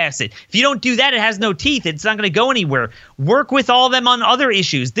them to pass it. If you don't do that, it has no teeth. It's not going to go anywhere. Work with all of them on other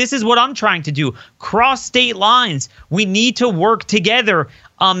issues. This is what I'm trying to do. Cross state lines. We need to work together.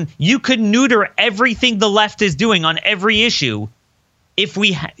 You could neuter everything the left is doing on every issue if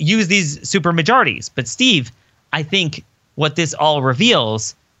we use these supermajorities. But Steve, I think what this all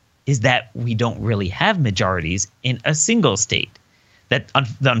reveals is that we don't really have majorities in a single state. That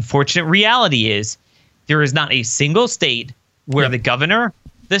the unfortunate reality is there is not a single state where the governor,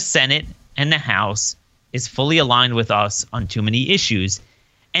 the Senate, and the House is fully aligned with us on too many issues.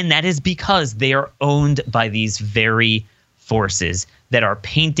 And that is because they are owned by these very forces that are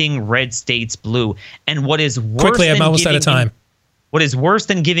painting red states blue. And what is worse quickly, I'm almost out of time. What is worse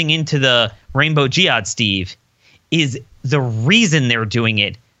than giving into the rainbow jihad, Steve, is the reason they're doing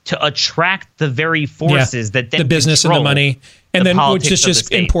it to attract the very forces that then the business and the money, and then which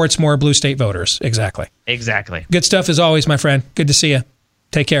just imports more blue state voters. Exactly. Good stuff as always, my friend. Good to see you.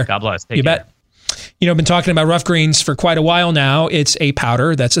 Take care. God bless. You bet. I've been talking about Rough Greens for quite a while now. It's a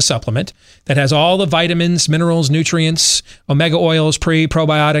powder that's a supplement that has all the vitamins, minerals, nutrients, omega oils,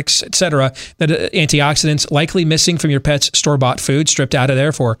 probiotics, etc. That antioxidants likely missing from your pet's store-bought food, stripped out of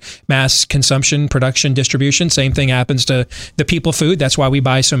there for mass consumption, production, distribution. Same thing happens to the people food. That's why we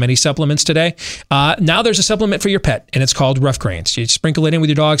buy so many supplements today. Now there's a supplement for your pet, and it's called Rough Greens. You sprinkle it in with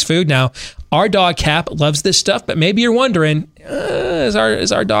your dog's food. Now, our dog Cap loves this stuff, but maybe you're wondering, is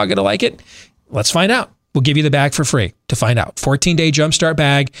our dog going to like it? Let's find out. We'll give you the bag for free to find out. 14-day Jumpstart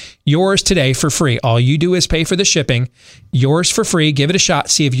bag, yours today for free. All you do is pay for the shipping. Yours for free. Give it a shot.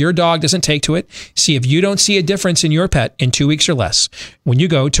 See if your dog doesn't take to it. See if you don't see a difference in your pet in 2 weeks or less. When you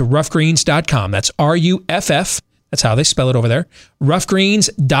go to roughgreens.com, that's RUFF. That's how they spell it over there.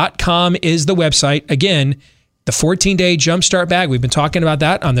 Roughgreens.com is the website. Again, the 14-day Jumpstart bag. We've been talking about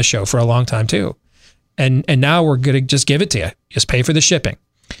that on the show for a long time too. And now we're going to just give it to you. Just pay for the shipping.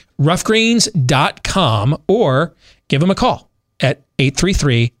 Roughgreens.com, or give them a call at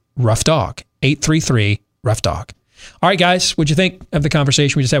 833-ROUGH-DOG, 833-ROUGH-DOG. All right, guys, what'd you think of the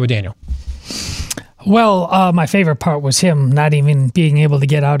conversation we just had with Daniel? Well, my favorite part was him not even being able to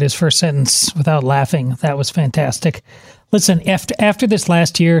get out his first sentence without laughing. That was fantastic. Listen, after this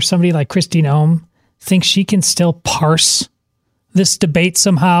last year, somebody like Kristi Noem thinks she can still parse this debate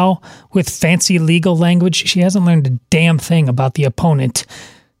somehow with fancy legal language. She hasn't learned a damn thing about the opponent,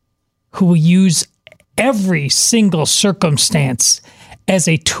 who will use every single circumstance as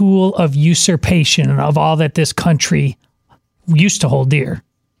a tool of usurpation of all that this country used to hold dear.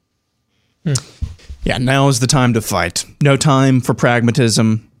 Yeah, now is the time to fight. No time for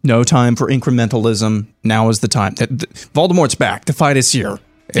pragmatism. No time for incrementalism. Now is the time. Voldemort's back. The fight is here.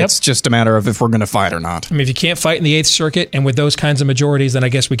 It's just a matter of if we're going to fight or not. I mean, if you can't fight in the Eighth Circuit and with those kinds of majorities, then I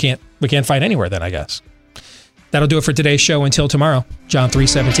guess we can't fight anywhere then, I guess. That'll do it for today's show. Until tomorrow, John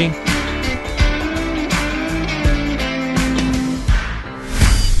 3:17.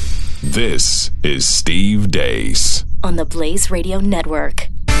 This is Steve Deace on the Blaze Radio Network.